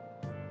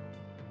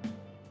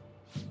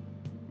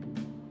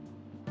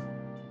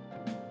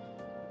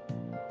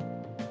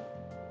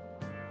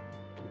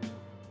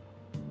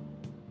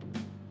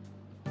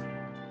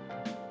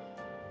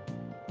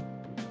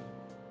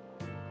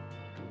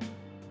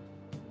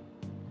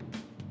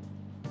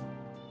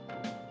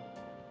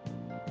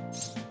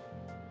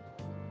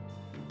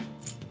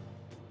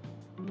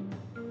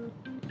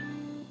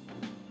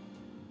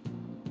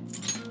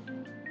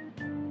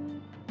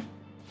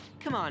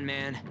 Come on,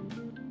 man.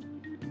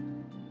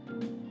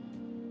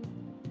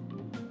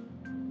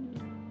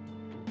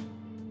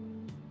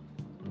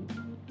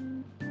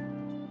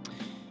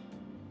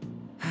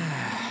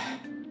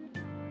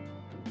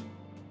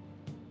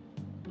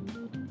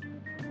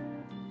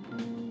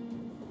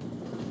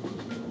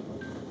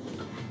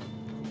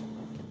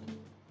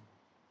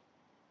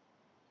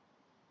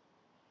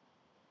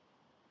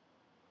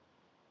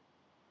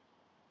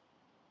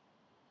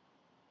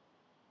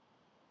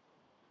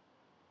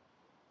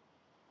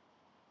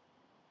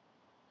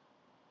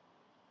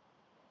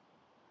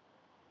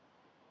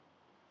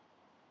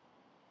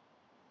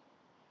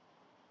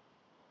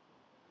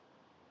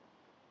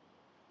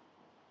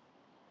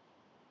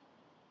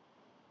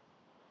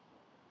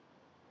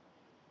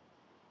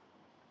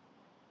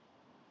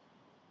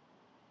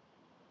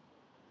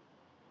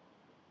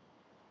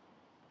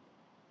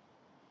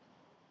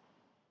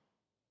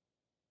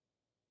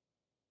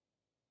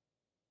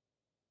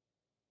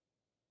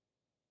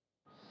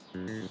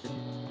 Ooh,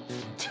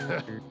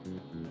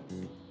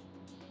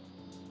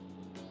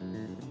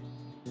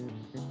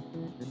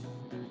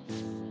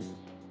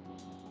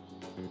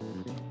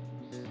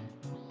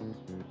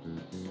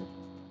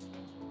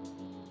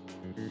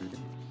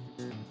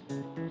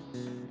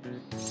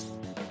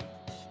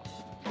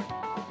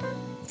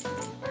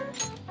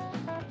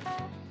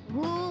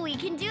 we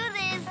can do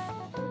this!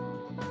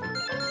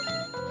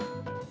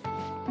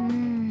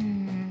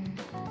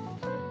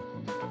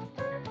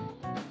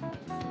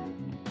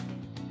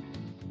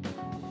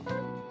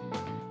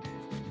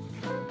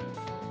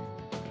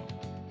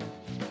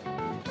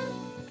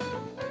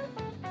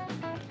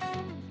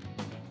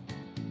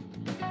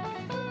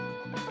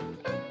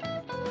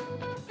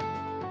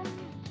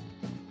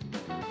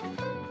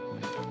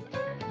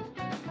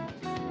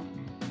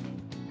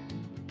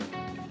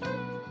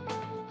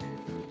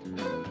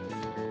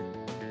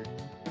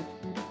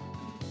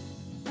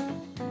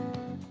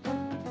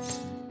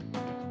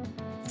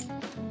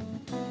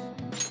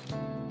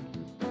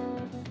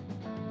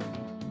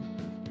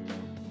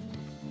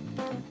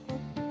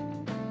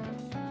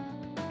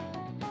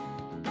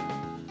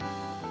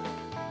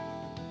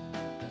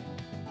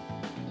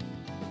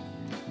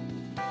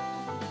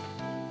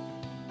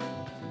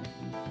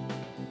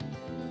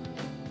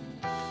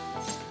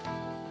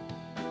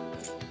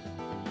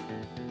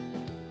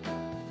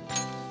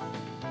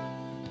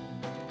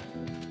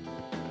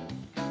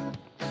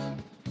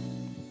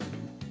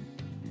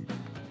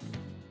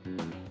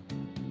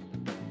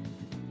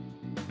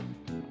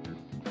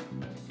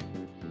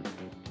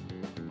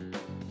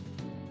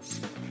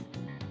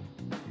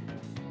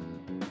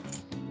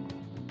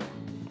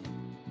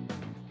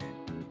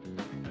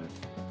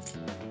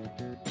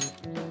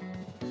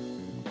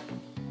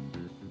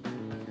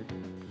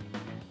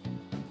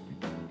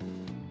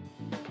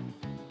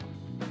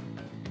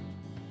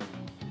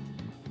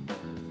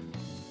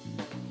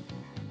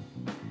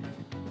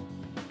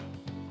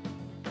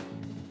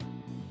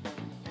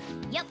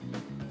 Yep.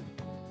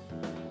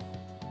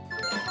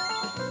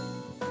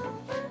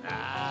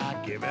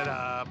 Ah, give it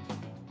up.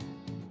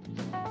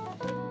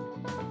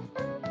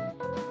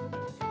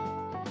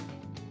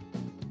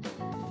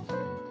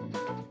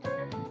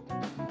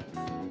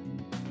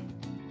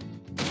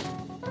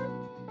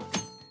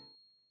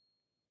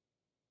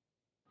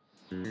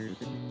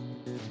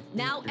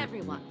 Now,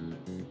 everyone.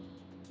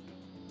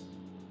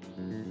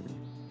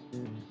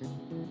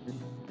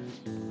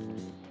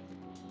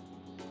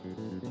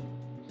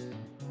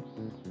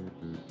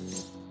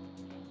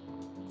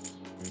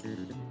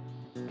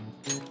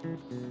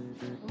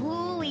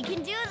 Ooh, we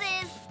can do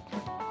this!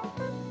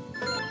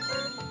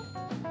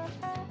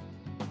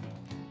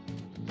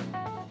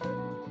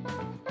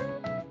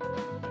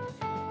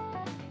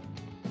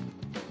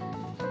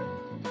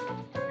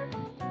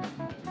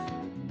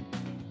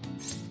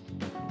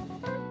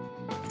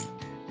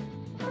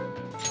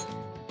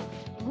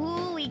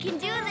 Ooh, we can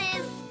do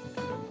this!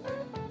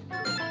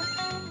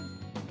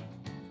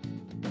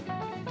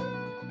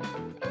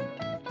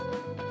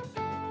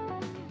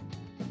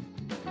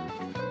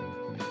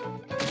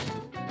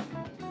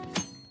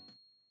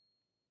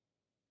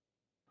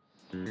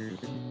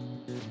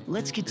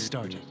 Let's get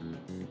started.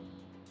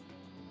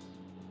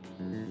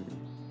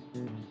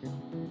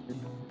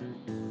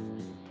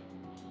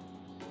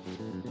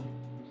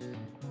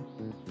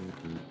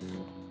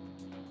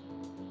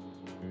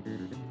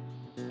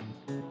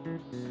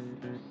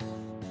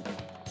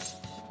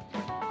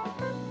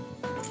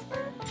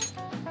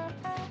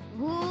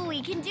 Ooh,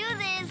 we can do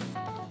this!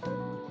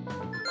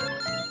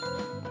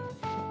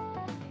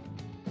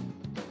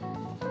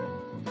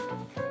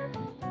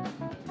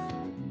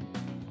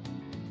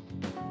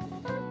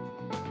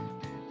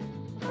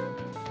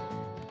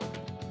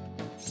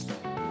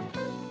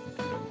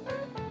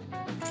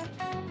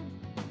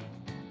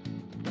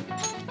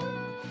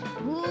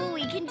 Ooh,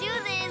 we can do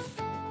this!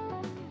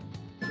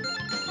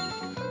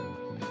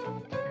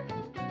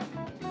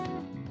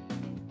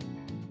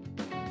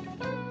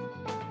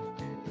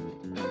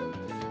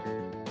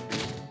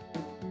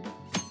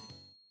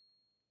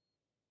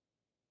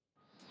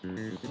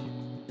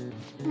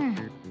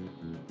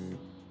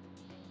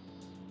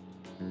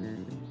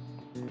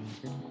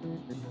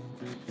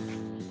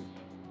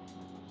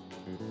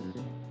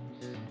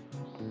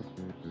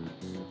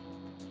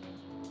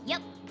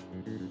 Yep.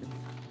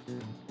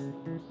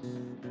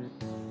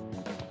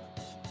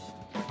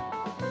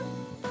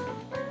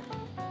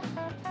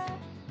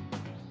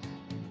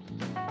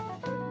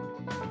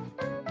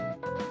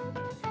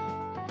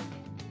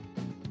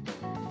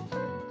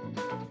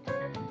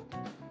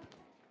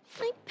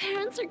 My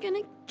parents are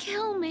gonna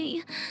kill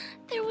me.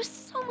 There was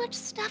so much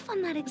stuff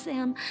on that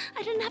exam.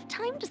 I didn't have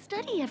time to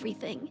study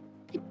everything.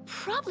 I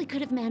probably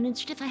could have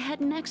managed if I had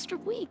an extra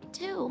week,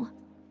 too.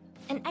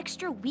 An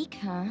extra week,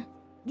 huh?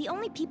 The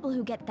only people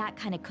who get that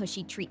kind of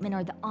cushy treatment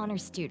are the honor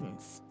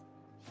students.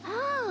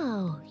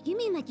 Oh, you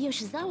mean like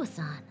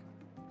Yoshizawa-san?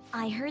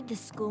 I heard the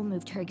school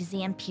moved her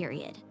exam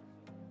period.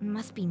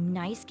 Must be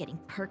nice getting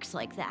perks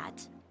like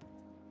that.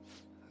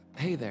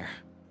 Hey there.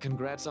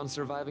 Congrats on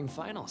surviving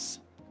finals.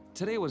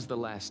 Today was the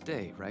last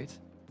day, right?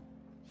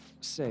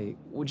 Say,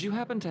 would you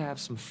happen to have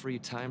some free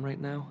time right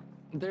now?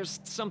 There's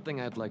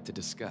something I'd like to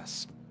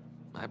discuss.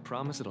 I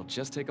promise it'll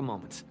just take a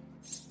moment.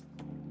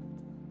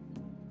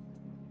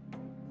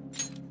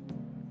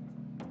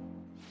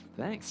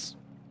 Thanks.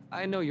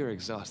 I know you're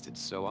exhausted,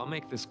 so I'll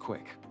make this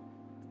quick.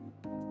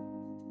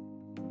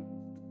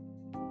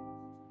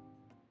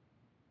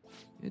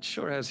 It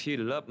sure has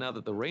heated up now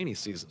that the rainy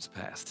season's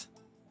passed.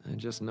 I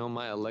just know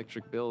my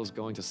electric bill is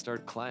going to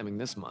start climbing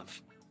this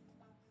month.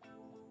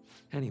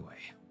 Anyway,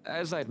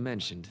 as I'd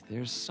mentioned,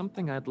 there's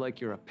something I'd like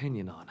your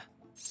opinion on.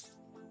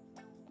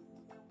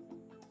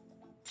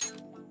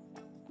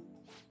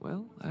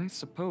 Well, I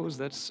suppose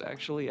that's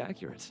actually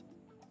accurate.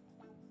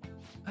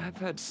 I've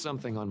had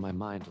something on my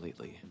mind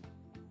lately,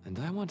 and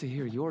I want to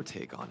hear your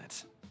take on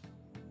it.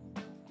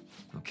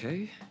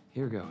 Okay,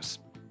 here goes.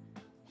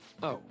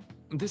 Oh,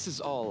 this is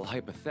all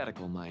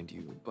hypothetical, mind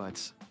you,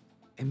 but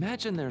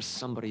imagine there's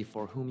somebody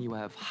for whom you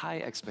have high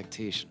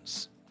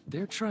expectations.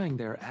 They're trying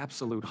their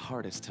absolute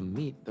hardest to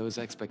meet those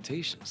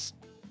expectations.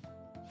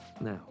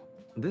 Now,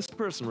 this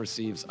person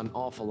receives an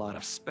awful lot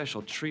of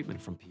special treatment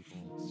from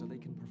people so they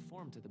can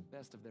perform to the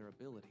best of their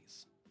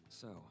abilities.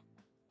 So,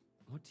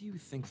 what do you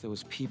think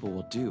those people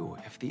will do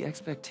if the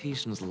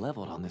expectations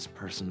leveled on this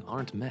person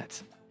aren't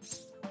met?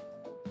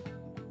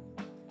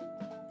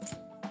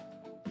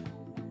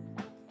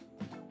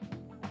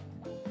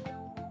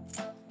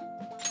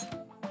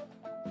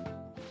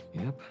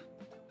 Yep,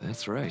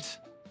 that's right.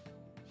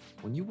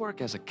 When you work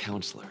as a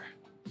counselor,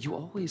 you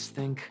always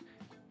think,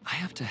 I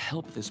have to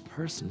help this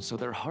person so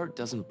their heart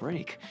doesn't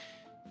break.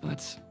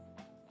 But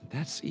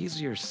that's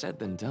easier said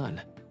than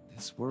done.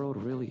 This world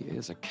really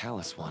is a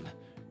callous one.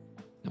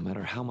 No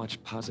matter how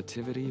much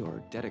positivity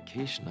or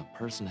dedication a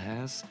person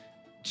has,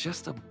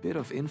 just a bit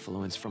of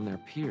influence from their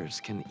peers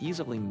can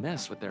easily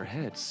mess with their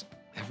heads.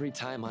 Every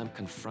time I'm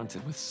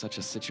confronted with such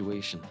a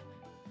situation,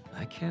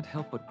 I can't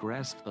help but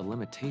grasp the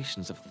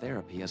limitations of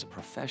therapy as a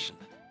profession.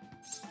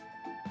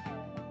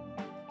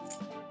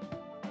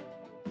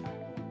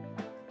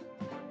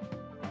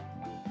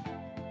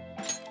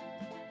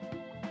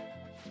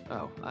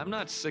 Oh, I'm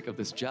not sick of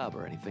this job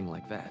or anything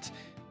like that.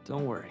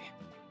 Don't worry.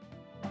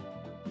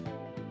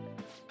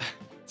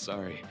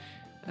 Sorry,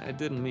 I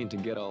didn't mean to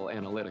get all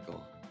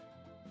analytical.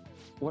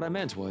 What I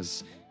meant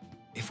was,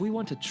 if we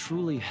want to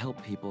truly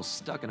help people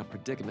stuck in a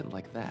predicament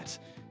like that,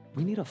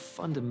 we need a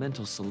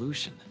fundamental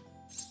solution.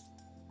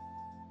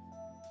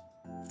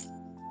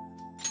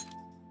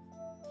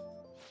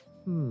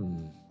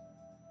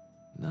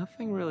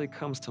 Nothing really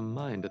comes to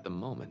mind at the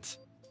moment.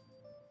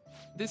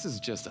 This is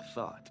just a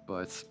thought,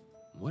 but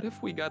what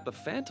if we got the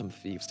Phantom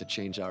Thieves to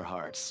change our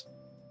hearts?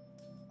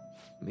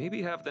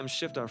 Maybe have them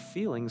shift our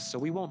feelings so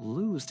we won't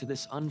lose to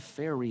this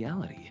unfair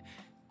reality.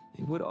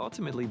 It would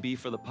ultimately be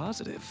for the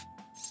positive.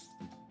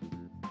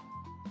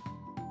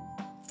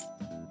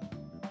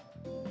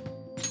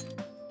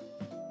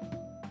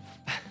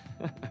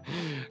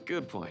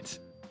 Good point.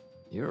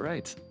 You're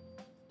right.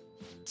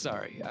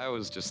 Sorry, I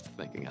was just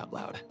thinking out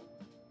loud.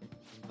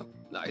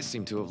 I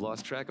seem to have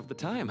lost track of the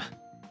time.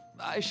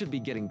 I should be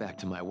getting back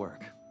to my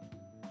work.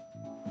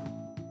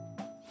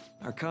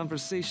 Our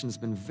conversation's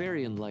been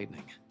very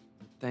enlightening.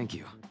 Thank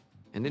you,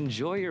 and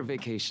enjoy your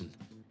vacation.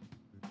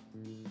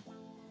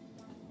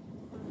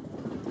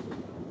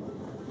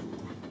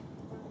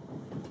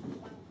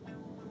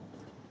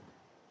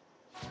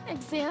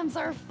 Exams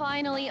are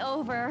finally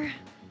over.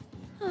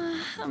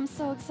 I'm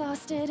so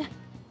exhausted.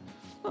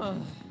 I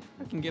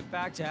can get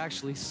back to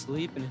actually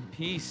sleeping in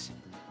peace.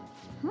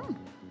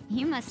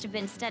 You must have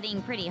been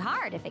studying pretty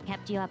hard if it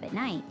kept you up at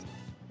night.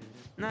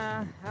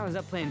 Nah, I was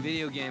up playing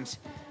video games.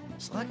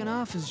 Slacking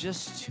off is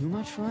just too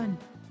much fun.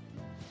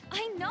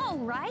 I know,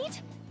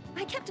 right?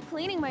 I kept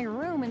cleaning my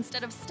room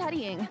instead of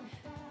studying. It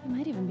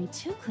might even be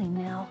too clean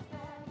now.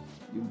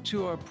 You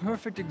two are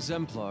perfect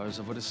exemplars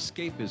of what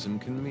escapism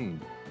can mean.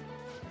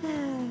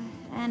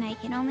 And I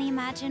can only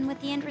imagine what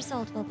the end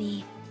result will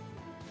be.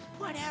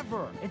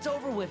 Whatever, it's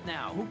over with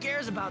now. Who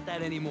cares about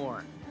that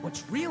anymore?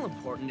 What's real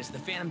important is the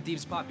Phantom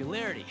Thieves'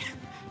 popularity.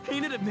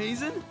 Ain't it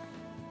amazing?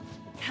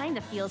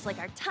 Kinda feels like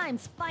our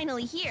time's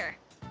finally here.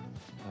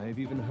 I've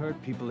even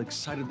heard people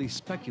excitedly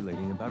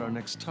speculating about our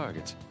next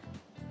target.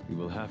 We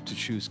will have to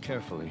choose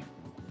carefully.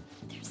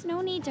 There's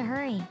no need to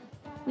hurry.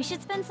 We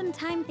should spend some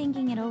time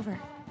thinking it over.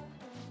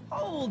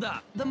 Hold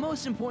up! The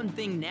most important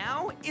thing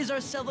now is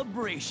our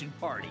celebration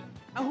party.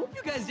 I hope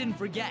you guys didn't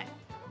forget.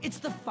 It's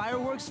the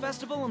Fireworks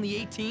Festival on the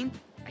 18th.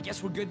 I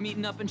guess we're good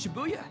meeting up in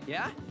Shibuya,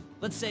 yeah?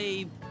 Let's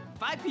say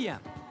 5 p.m.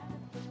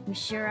 We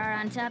sure are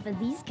on top of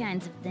these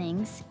kinds of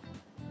things.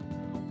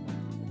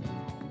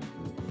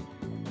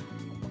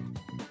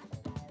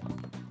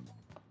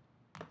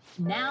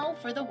 Now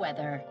for the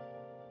weather.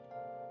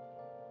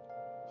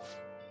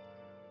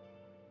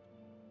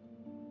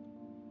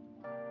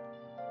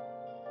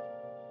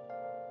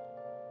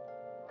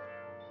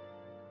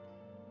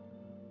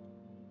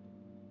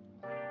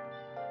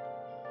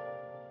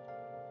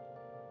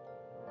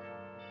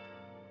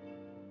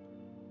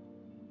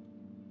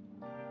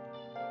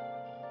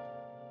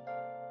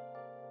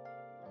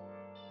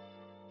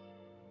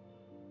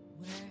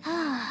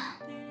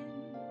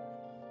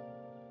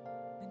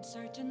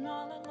 searching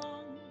all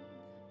along,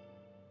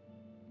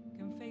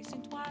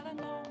 confessing twilight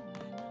alone.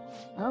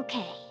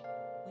 Okay.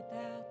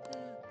 Without the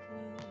clue.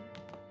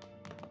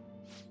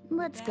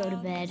 Let's go to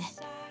bed.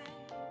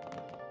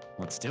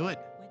 Let's do it.